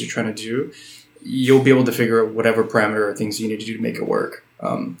whatever it is you're trying to do, you'll be able to figure out whatever parameter or things you need to do to make it work.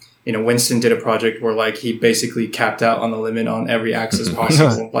 Winston did a project where like he basically capped out on the limit on every axis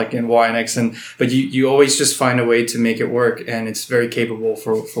possible, like in Y and X, but you always just find a way to make it work, and it's very capable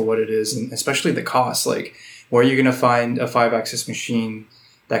for what it is, and especially the cost. Like, where are you going to find a 5-axis machine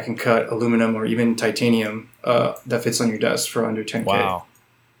that can cut aluminum or even titanium that fits on your desk for under 10K? Wow.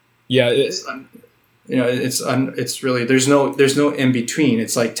 Yeah, it's really there's no in between.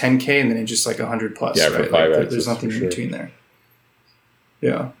 It's like 10K and then it's just like 100 plus. Yeah, right? for 5-axis, there's nothing in between there.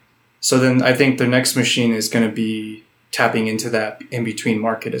 Yeah. So then I think the next machine is going to be tapping into that in between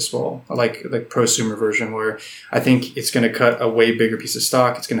market as well, like prosumer version, where I think it's going to cut a way bigger piece of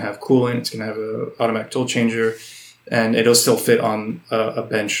stock. It's going to have coolant. It's going to have an automatic tool changer, and it'll still fit on a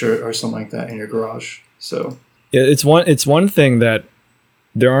bench or something like that in your garage. So yeah, it's one thing that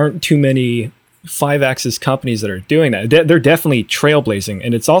there aren't too many 5-axis companies that are doing that. They're definitely trailblazing,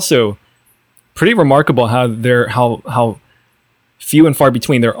 and it's also pretty remarkable how few and far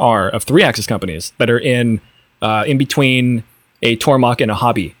between there are of 3-axis companies that are in between a Tormach and a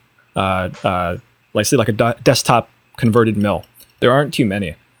hobby, like say like a desktop converted mill. There aren't too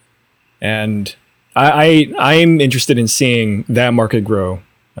many, and I'm interested in seeing that market grow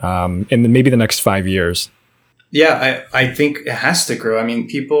in maybe the next 5 years. Yeah, I think it has to grow. I mean,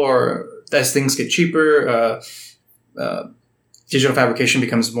 people are, as things get cheaper, digital fabrication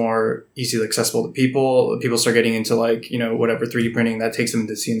becomes more easily accessible to people. People start getting into whatever 3D printing that takes them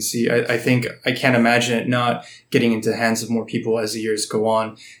into CNC. I think I can't imagine it not getting into the hands of more people as the years go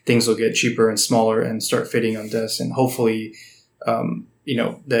on. Things will get cheaper and smaller and start fitting on desks, and hopefully,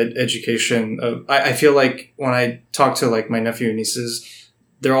 the education. I feel like when I talk to like my nephew and nieces,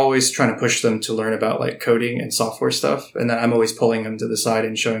 they're always trying to push them to learn about like coding and software stuff. And then I'm always pulling them to the side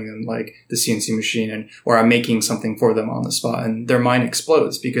and showing them like the CNC machine, or I'm making something for them on the spot, and their mind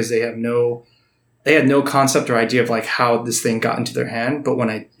explodes because they had no concept or idea of like how this thing got into their hand. But when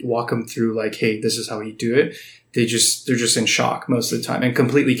I walk them through like, hey, this is how you do it, they're just in shock most of the time and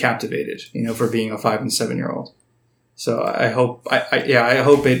completely captivated, for being a 5 and 7 year old. So I hope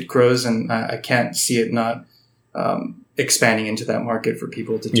it grows, and I can't see it not, expanding into that market for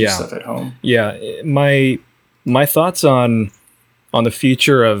people to do stuff at home. Yeah. My thoughts on the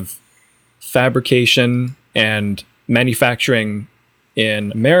future of fabrication and manufacturing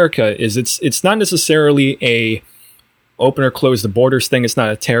in America is it's not necessarily a open or close the borders thing. It's not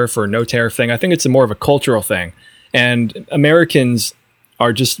a tariff or no tariff thing. I think it's more of a cultural thing. And Americans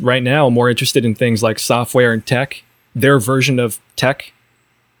are just right now more interested in things like software and tech, their version of tech,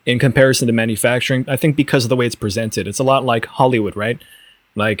 in comparison to manufacturing. I think because of the way it's presented. It's a lot like Hollywood, right?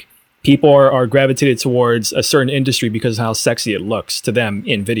 Like people are gravitated towards a certain industry because of how sexy it looks to them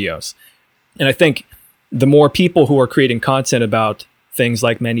in videos. And I think the more people who are creating content about things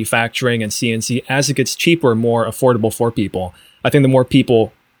like manufacturing and CNC, as it gets cheaper and more affordable for people, I think the more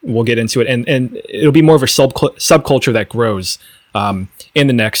people will get into it, and it'll be more of a subculture that grows in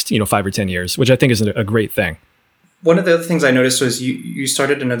the next 5 or 10 years, which I think is a great thing. One of the other things I noticed was you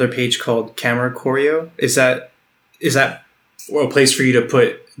started another page called Camera Choreo. Is that a place for you to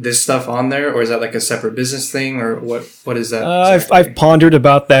put this stuff on there, or is that like a separate business thing, or what is that? I've pondered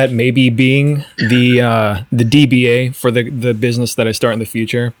about that maybe being the DBA for the business that I start in the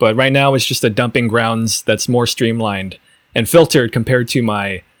future, but right now it's just a dumping grounds that's more streamlined and filtered compared to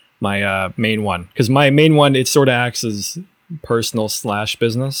my main one, because my main one, it sort of acts as personal /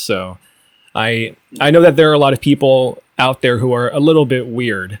 business. So I know that there are a lot of people out there who are a little bit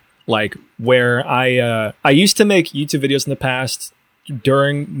weird, like where I used to make YouTube videos in the past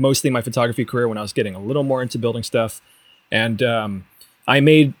during mostly my photography career when I was getting a little more into building stuff. And I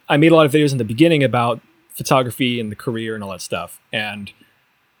made a lot of videos in the beginning about photography and the career and all that stuff. And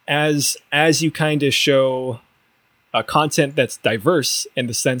as you kind of show content that's diverse in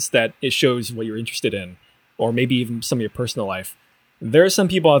the sense that it shows what you're interested in, or maybe even some of your personal life, there are some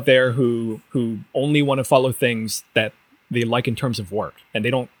people out there who only want to follow things that they like in terms of work, and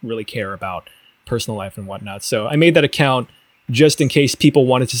they don't really care about personal life and whatnot. So I made that account just in case people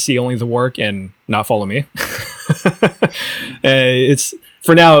wanted to see only the work and not follow me. It's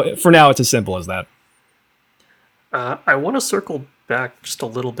for now it's as simple as that. I want to circle back just a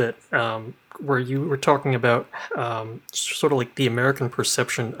little bit where you were talking about sort of like the American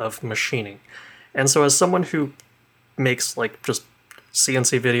perception of machining. And so as someone who makes like just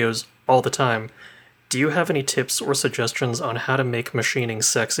CNC videos all the time, do you have any tips or suggestions on how to make machining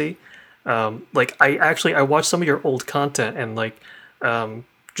sexy? I watched some of your old content, and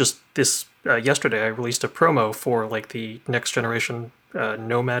just this yesterday I released a promo for like the next generation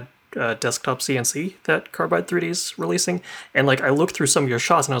Nomad desktop CNC that Carbide 3D is releasing, and like I looked through some of your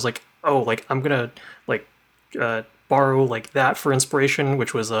shots and I was like, oh, like I'm gonna like borrow like that for inspiration,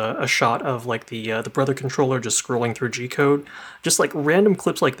 which was a shot of like the brother controller just scrolling through G-code, just like random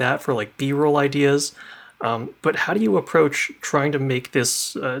clips like that for like B-roll ideas. But how do you approach trying to make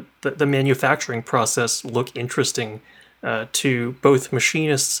this the manufacturing process look interesting to both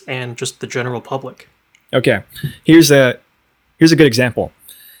machinists and just the general public? Okay, here's a good example.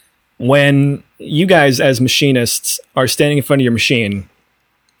 When you guys as machinists are standing in front of your machine,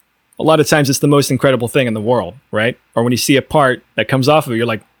 a lot of times it's the most incredible thing in the world, right? Or when you see a part that comes off of it, you're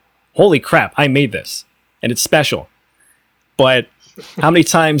like, holy crap, I made this. And it's special. But how many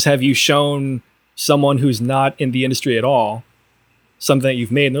times have you shown someone who's not in the industry at all something that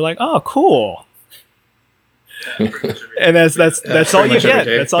you've made, and they're like, "Oh, cool." And that's all you get.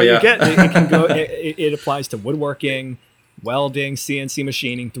 That's all you get. It can go. It applies to woodworking, welding, CNC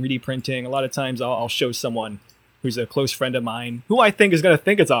machining, 3D printing. A lot of times, I'll show someone who's a close friend of mine who I think is going to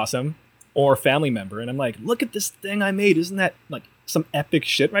think it's awesome, or a family member, and I'm like, "Look at this thing I made! Isn't that like some epic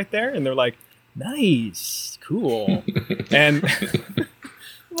shit right there?" And they're like, "Nice, cool." And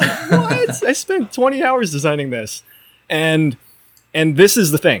I'm like, what? I spent 20 hours designing this, and this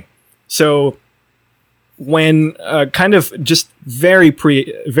is the thing. So when kind of just very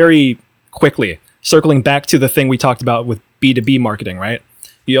quickly circling back to the thing we talked about with B2B marketing, right?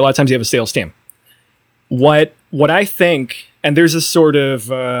 A lot of times you have a sales team. What I think, and there's this sort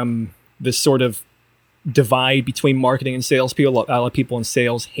of divide between marketing and sales. A lot of people in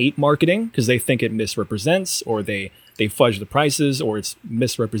sales hate marketing because they think it misrepresents, or they fudge the prices, or it's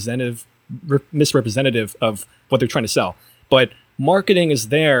misrepresentative of what they're trying to sell. But marketing is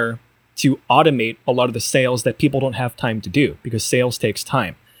there to automate a lot of the sales that people don't have time to do, because sales takes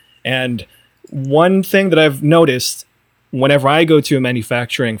time. And one thing that I've noticed whenever I go to a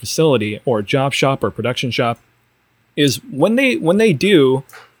manufacturing facility or a job shop or a production shop is when they do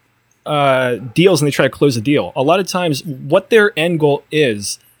deals and they try to close a deal, a lot of times what their end goal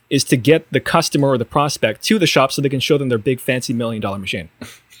is to get the customer or the prospect to the shop so they can show them their big fancy $1 million machine.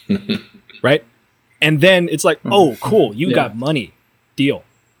 Right? And then it's like, oh, cool, you got money. Deal.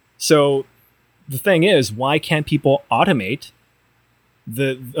 So the thing is, why can't people automate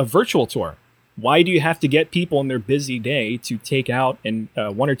a virtual tour? Why do you have to get people in their busy day to take out 1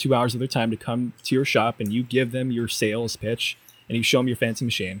 or 2 hours of their time to come to your shop, and you give them your sales pitch and you show them your fancy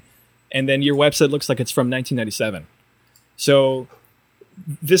machine, and then your website looks like it's from 1997? So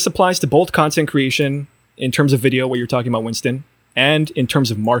this applies to both content creation in terms of video, what you're talking about, Winston, and in terms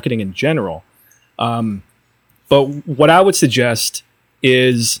of marketing in general. But what I would suggest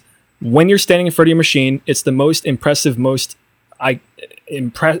is, when you're standing in front of your machine, it's the most impressive,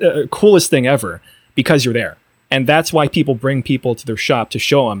 coolest thing ever, because you're there. And that's why people bring people to their shop, to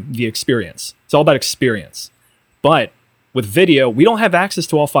show them the experience. It's all about experience. But with video, we don't have access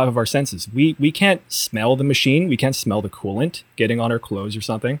to all 5 of our senses. We can't smell the machine. We can't smell the coolant getting on our clothes or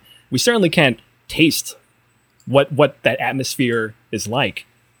something. We certainly can't taste what that atmosphere is like.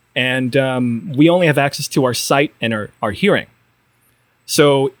 And we only have access to our sight and our hearing.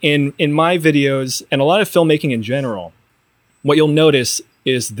 So in my videos, and a lot of filmmaking in general, what you'll notice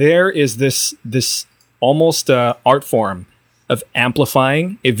is there is this almost art form of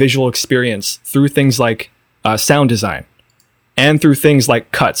amplifying a visual experience through things like sound design, and through things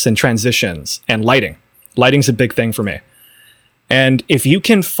like cuts and transitions and lighting. Lighting's a big thing for me. And if you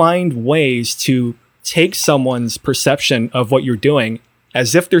can find ways to take someone's perception of what you're doing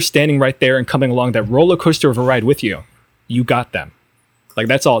as if they're standing right there and coming along that roller coaster of a ride with you, you got them. Like,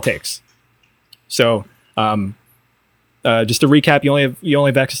 that's all it takes. So, just to recap, you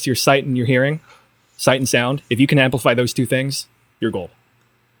only have access to your sight and your hearing, sight and sound. If you can amplify those 2 things, you're gold.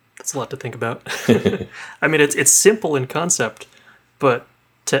 That's a lot to think about. I mean, it's simple in concept, but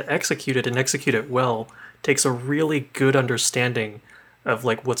to execute it well takes a really good understanding of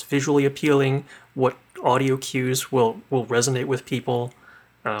like what's visually appealing, what audio cues will resonate with people.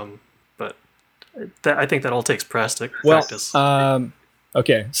 But I think that all takes practice.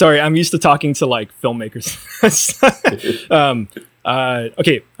 Okay, sorry, I'm used to talking to like filmmakers.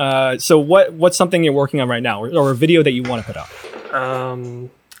 So what's something you're working on right now, or a video that you want to put out?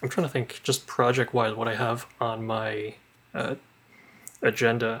 I'm trying to think, just project-wise, what I have on my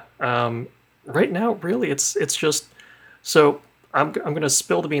agenda. Right now, really, it's just, so I'm going to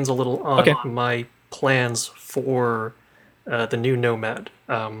spill the beans a little on my plans for the new Nomad.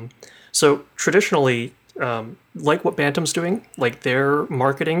 So traditionally, like what Bantam's doing, like their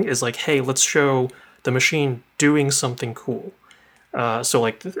marketing is like, hey, let's show the machine doing something cool. So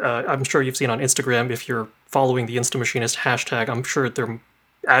like, I'm sure you've seen on Instagram, if you're following the Instamachinist hashtag, I'm sure their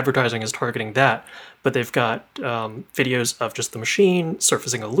advertising is targeting that, but they've got videos of just the machine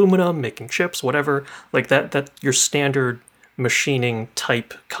surfacing aluminum, making chips, whatever, like that your standard machining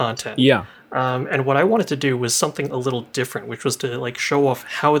type content. Yeah. And what I wanted to do was something a little different, which was to like show off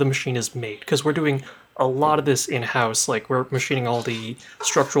how the machine is made, because we're doing a lot of this in-house. Like, we're machining all the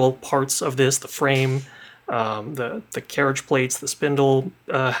structural parts of this, the frame, the carriage plates, the spindle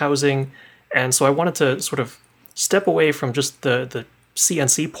housing. And so I wanted to sort of step away from just the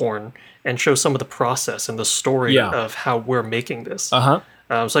CNC porn and show some of the process and the story of how we're making this. So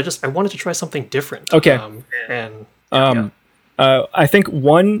I wanted to try something different. Okay. I think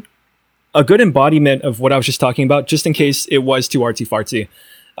one a good embodiment of what I was just talking about, just in case it was too artsy fartsy,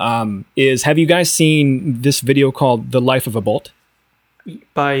 is, have you guys seen this video called "The Life of a Bolt"?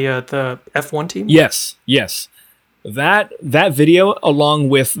 By the F1 team? Yes. That video, along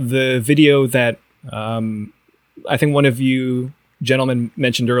with the video that I think one of you gentlemen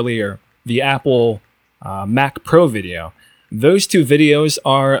mentioned earlier, the Apple Mac Pro video. Those two videos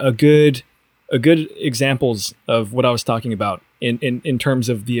are a good examples of what I was talking about in terms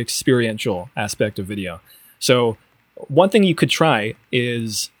of the experiential aspect of video. So one thing you could try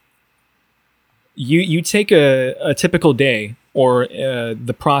is you take a typical day, or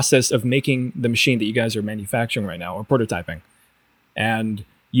the process of making the machine that you guys are manufacturing right now or prototyping, and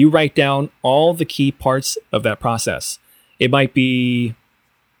you write down all the key parts of that process. It might be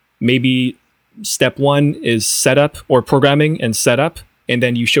maybe step one is setup or programming and setup, and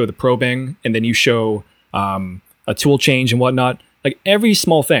then you show the probing, and then you show a tool change and whatnot. Like every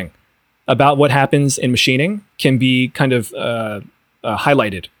small thing about what happens in machining can be kind of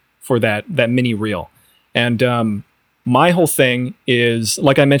highlighted for that mini reel. And my whole thing is,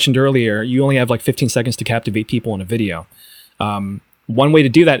 like I mentioned earlier, you only have like 15 seconds to captivate people in a video. One way to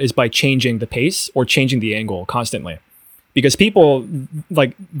do that is by changing the pace or changing the angle constantly. Because people,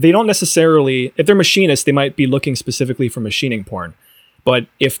 like, they don't necessarily, if they're machinists, they might be looking specifically for machining porn. But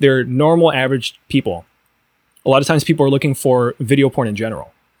if they're normal, average people, a lot of times people are looking for video porn in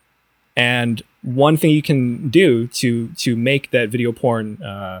general. And one thing you can do to make that video porn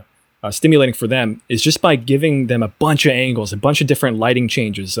stimulating for them is just by giving them a bunch of angles, a bunch of different lighting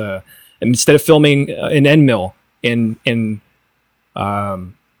changes. And instead of filming an end mill in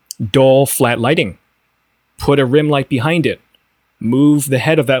dull, flat lighting, put a rim light behind it, move the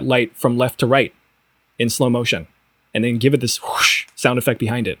head of that light from left to right in slow motion, and then give it this whoosh sound effect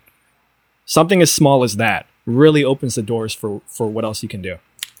behind it. Something as small as that really opens the doors for what else you can do.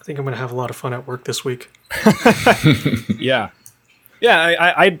 I think I'm going to have a lot of fun at work this week. Yeah.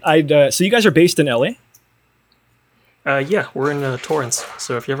 So you guys are based in LA? Yeah, we're in Torrance.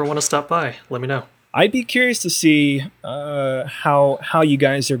 So if you ever want to stop by, let me know. I'd be curious to see how you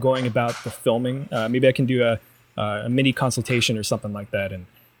guys are going about the filming. Maybe I can do a mini consultation or something like that,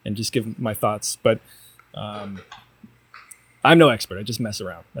 and just give my thoughts. But I'm no expert. I just mess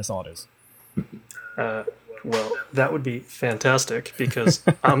around. That's all it is. Well, that would be fantastic, because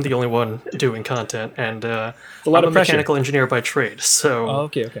I'm the only one doing content, and I'm a pressure. mechanical engineer by trade. So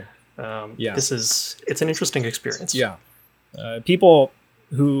Okay. Yeah. It's an interesting experience. Yeah. People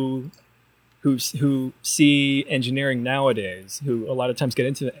who see engineering nowadays, who a lot of times get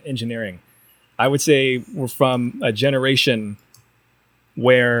into engineering, I would say we're from a generation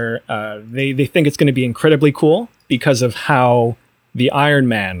where they think it's going to be incredibly cool because of how the Iron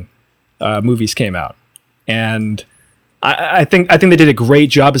Man movies came out. And I think they did a great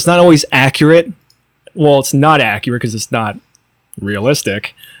job. It's not always accurate. Well, it's not accurate because it's not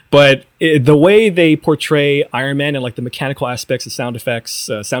realistic. But the way they portray Iron Man and like the mechanical aspects, the sound effects,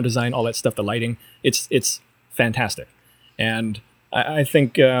 sound design, all that stuff, the lighting, it's fantastic. And I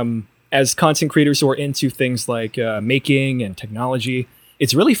think as content creators who are into things like making and technology,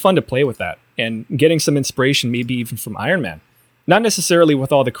 it's really fun to play with that and getting some inspiration, maybe even from Iron Man. Not necessarily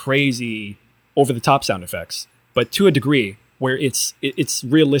with all the crazy over-the-top sound effects, but to a degree where it's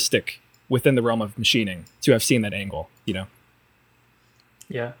realistic within the realm of machining to have seen that angle, you know?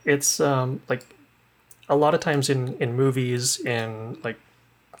 Yeah, it's like a lot of times in movies, in like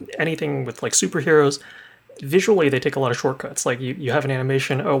anything with like superheroes, visually they take a lot of shortcuts. Like you have an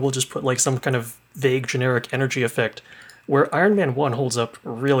animation, we'll just put like some kind of vague generic energy effect, where Iron Man 1 holds up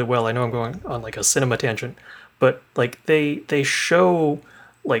really well. I know I'm going on like a cinema tangent, but like they show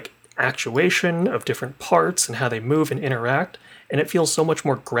like actuation of different parts and how they move and interact, and it feels so much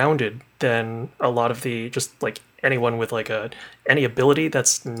more grounded than a lot of the just like anyone with like any ability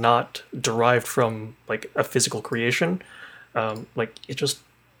that's not derived from like a physical creation. Like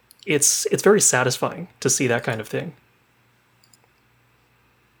it's very satisfying to see that kind of thing.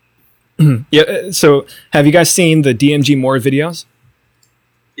 Yeah. So have you guys seen the DMG Moore videos?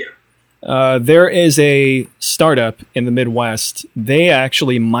 There is a startup in the Midwest. They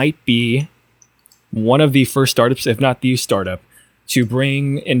actually might be one of the first startups, if not the startup, to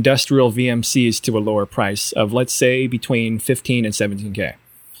bring industrial VMCs to a lower price of, let's say, between 15 and 17K,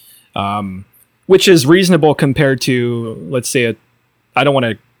 which is reasonable compared to, let's say, I don't want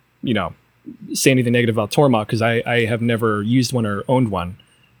to, say anything negative about Tormach because I have never used one or owned one,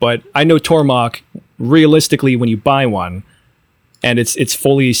 but I know Tormach, realistically, when you buy one, and it's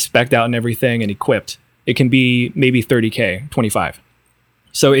fully spec'd out and everything and equipped, it can be maybe 30K, 25.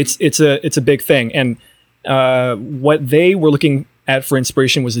 So it's a big thing. And what they were looking at for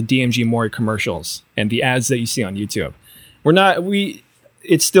inspiration was the DMG Mori commercials and the ads that you see on YouTube.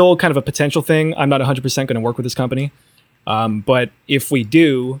 It's still kind of a potential thing. I'm not 100% going to work with this company. But if we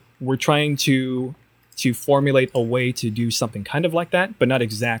do, we're trying to formulate a way to do something kind of like that, but not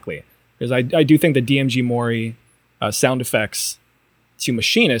exactly. Because I do think the DMG Mori sound effects to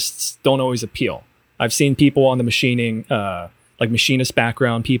machinists don't always appeal. I've seen people on the machining, like machinist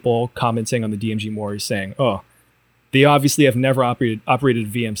background people commenting on the DMG Mori saying, oh, they obviously have never operated a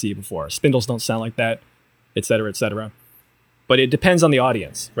VMC before. Spindles don't sound like that, et cetera, et cetera. But it depends on the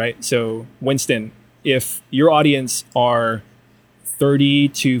audience, right? So, Winston, if your audience are 30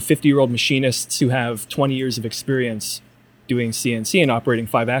 to 50-year-old machinists who have 20 years of experience doing CNC and operating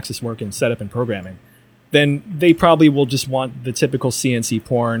 5-axis work and setup and programming, then they probably will just want the typical CNC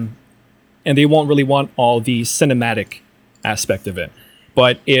porn, and they won't really want all the cinematic aspect of it.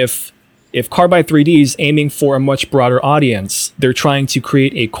 But if Carbide 3D is aiming for a much broader audience, they're trying to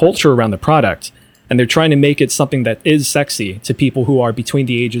create a culture around the product, and they're trying to make it something that is sexy to people who are between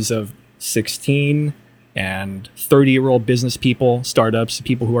the ages of 16 and 30-year-old business people, startups,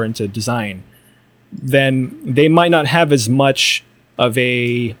 people who are into design, then they might not have as much of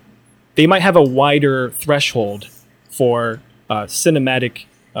they might have a wider threshold for cinematic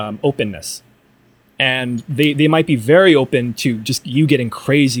openness. And they might be very open to just you getting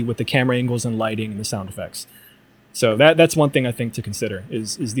crazy with the camera angles and lighting and the sound effects. So that's one thing I think to consider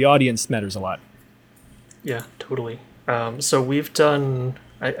is the audience matters a lot. Yeah, totally. So we've done,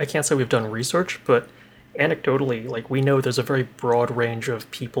 I can't say we've done research, but anecdotally, like we know there's a very broad range of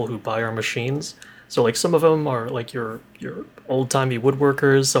people who buy our machines. So like some of them are like your old-timey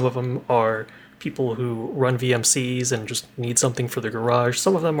woodworkers, some of them are people who run VMCs and just need something for their garage,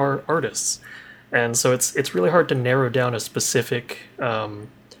 some of them are artists. And so it's really hard to narrow down a specific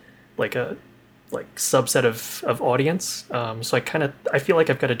subset of audience. So I feel like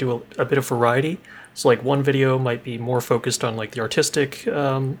I've got to do a bit of variety. So like one video might be more focused on like the artistic,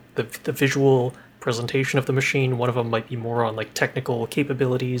 the visual presentation of the machine. One of them might be more on like technical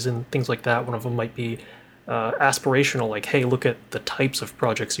capabilities and things like that. One of them might be aspirational, like, hey, look at the types of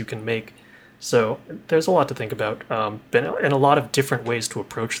projects you can make. So there's a lot to think about, and a lot of different ways to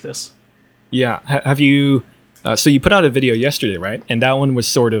approach this. Yeah. Have you... so you put out a video yesterday, right? And that one was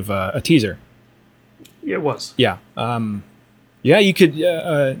sort of a teaser. Yeah, it was. Yeah. Yeah, you could...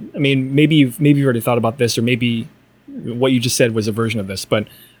 I mean, maybe you've already thought about this, or maybe what you just said was a version of this, but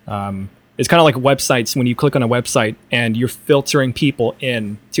it's kind of like websites when you click on a website and you're filtering people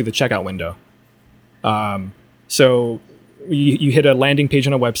in to the checkout window. So you hit a landing page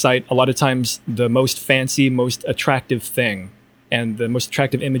on a website. A lot of times the most fancy, most attractive thing and the most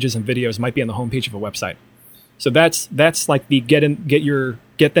attractive images and videos might be on the homepage of a website. So that's like the get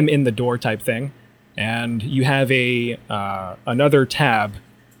them in the door type thing. And you have another tab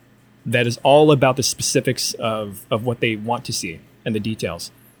that is all about the specifics of what they want to see and the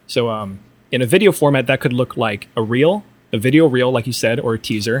details. So in a video format, that could look like a video reel, like you said, or a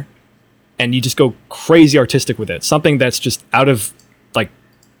teaser. And you just go crazy artistic with it. Something that's just out of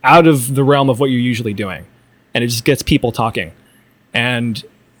the realm of what you're usually doing. And it just gets people talking. And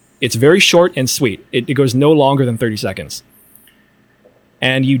it's very short and sweet. It goes no longer than 30 seconds.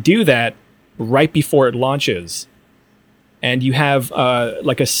 And you do that right before it launches. And you have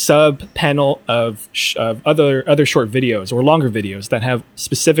like a sub panel of other short videos or longer videos that have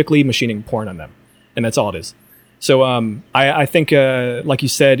specifically machining porn on them. And that's all it is. So I think, like you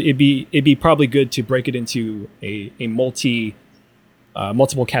said, it'd be probably good to break it into a multiple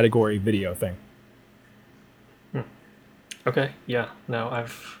category video thing. Okay, yeah. No,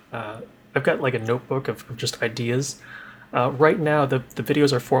 I've got like a notebook of just ideas. Right now, the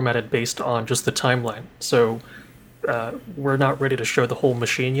videos are formatted based on just the timeline. So we're not ready to show the whole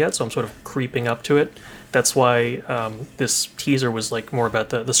machine yet, so I'm sort of creeping up to it. That's why this teaser was like more about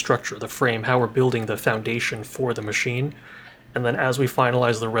the structure, the frame, how we're building the foundation for the machine. And then as we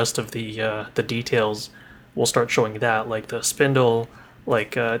finalize the rest of the details, we'll start showing that, like the spindle,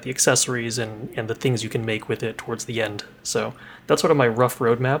 like the accessories and the things you can make with it towards the end. So that's sort of my rough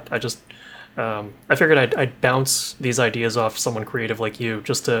roadmap. I figured I'd bounce these ideas off someone creative like you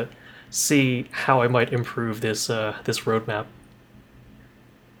just to see how I might improve this roadmap.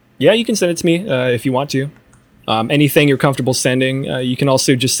 Yeah, you can send it to me if you want to. Anything you're comfortable sending. You can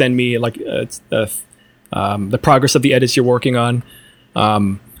also just send me like the progress of the edits you're working on.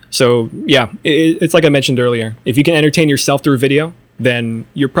 So yeah, it's like I mentioned earlier. If you can entertain yourself through video, then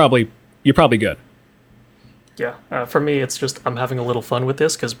you're probably good. Yeah, for me, it's just I'm having a little fun with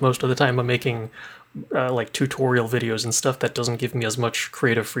this because most of the time I'm making like tutorial videos and stuff that doesn't give me as much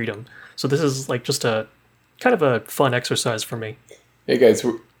creative freedom. So this is like just a kind of a fun exercise for me. Hey guys,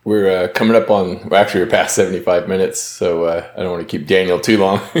 we're coming up on, well, actually we're past 75 minutes, so I don't want to keep Daniel too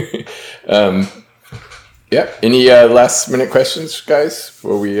long. Yeah, any last minute questions, guys,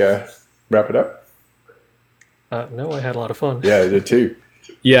 before we wrap it up? No, I had a lot of fun. Yeah, I did too.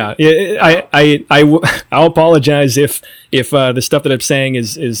 Yeah, I'll apologize if the stuff that I'm saying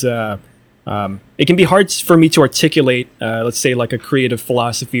is it can be hard for me to articulate, let's say, like a creative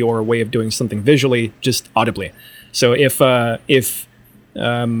philosophy or a way of doing something visually, just audibly. So if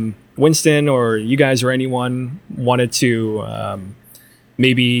Winston or you guys or anyone wanted to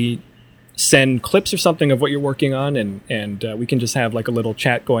maybe send clips or something of what you're working on, and we can just have like a little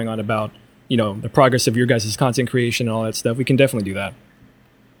chat going on about, you know, the progress of your guys' content creation and all that stuff, we can definitely do that.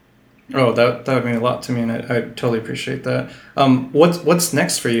 Oh, that would mean a lot to me, and I totally appreciate that. What's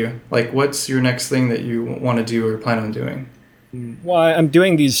next for you? Like, what's your next thing that you want to do or plan on doing? Well, I'm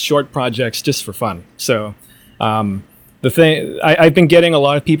doing these short projects just for fun. So the thing, I've been getting a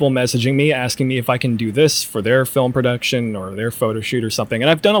lot of people messaging me asking me if I can do this for their film production or their photo shoot or something. And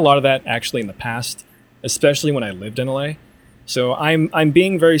I've done a lot of that actually in the past, especially when I lived in LA. So I'm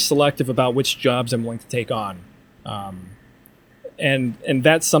being very selective about which jobs I'm willing to take on. And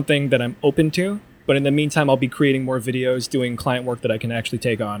that's something that I'm open to. But in the meantime, I'll be creating more videos, doing client work that I can actually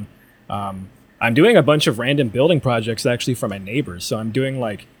take on. I'm doing a bunch of random building projects actually for my neighbors. So I'm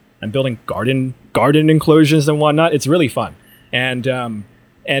building garden enclosures and whatnot. It's really fun. And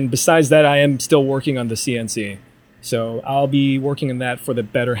besides that, I am still working on the CNC. So I'll be working on that for the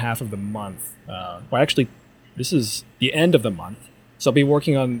better half of the month. Well, actually, this is the end of the month. So I'll be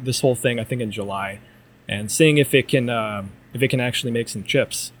working on this whole thing, I think, in July, and seeing if it can actually make some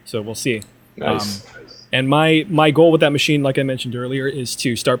chips. So we'll see. Nice. And my goal with that machine, like I mentioned earlier, is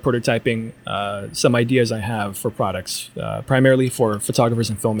to start prototyping some ideas I have for products, primarily for photographers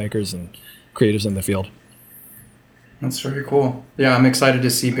and filmmakers and creatives in the field. That's very cool. Yeah, I'm excited to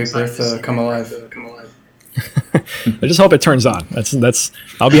see Big Bertha come alive. I just hope it turns on. That's.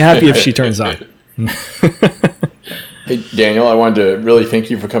 I'll be happy if she turns on. Hey, Daniel, I wanted to really thank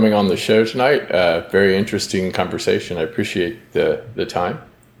you for coming on the show tonight. Very interesting conversation. I appreciate the time.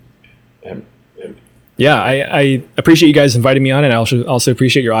 Yeah, I appreciate you guys inviting me on, and I also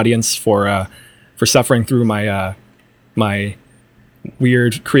appreciate your audience for suffering through my my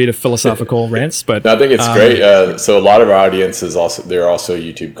weird creative philosophical rants. But no, I think it's great. So a lot of our audience is they're also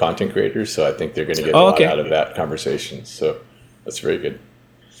YouTube content creators, so I think they're going to get a lot out of that conversation. So that's very good.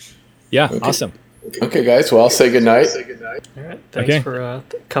 Yeah, okay. Awesome. Okay, guys. Well, I'll say good night. All right. Thanks for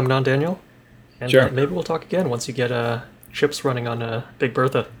coming on, Daniel. And sure. Maybe we'll talk again once you get chips running on Big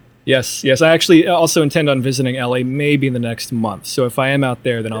Bertha. Yes. I actually also intend on visiting LA maybe in the next month. So if I am out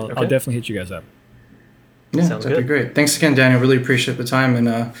there, then I'll definitely hit you guys up. Yeah, that'd be great. Thanks again, Daniel. Really appreciate the time, and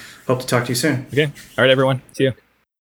hope to talk to you soon. Okay. All right, everyone. See you.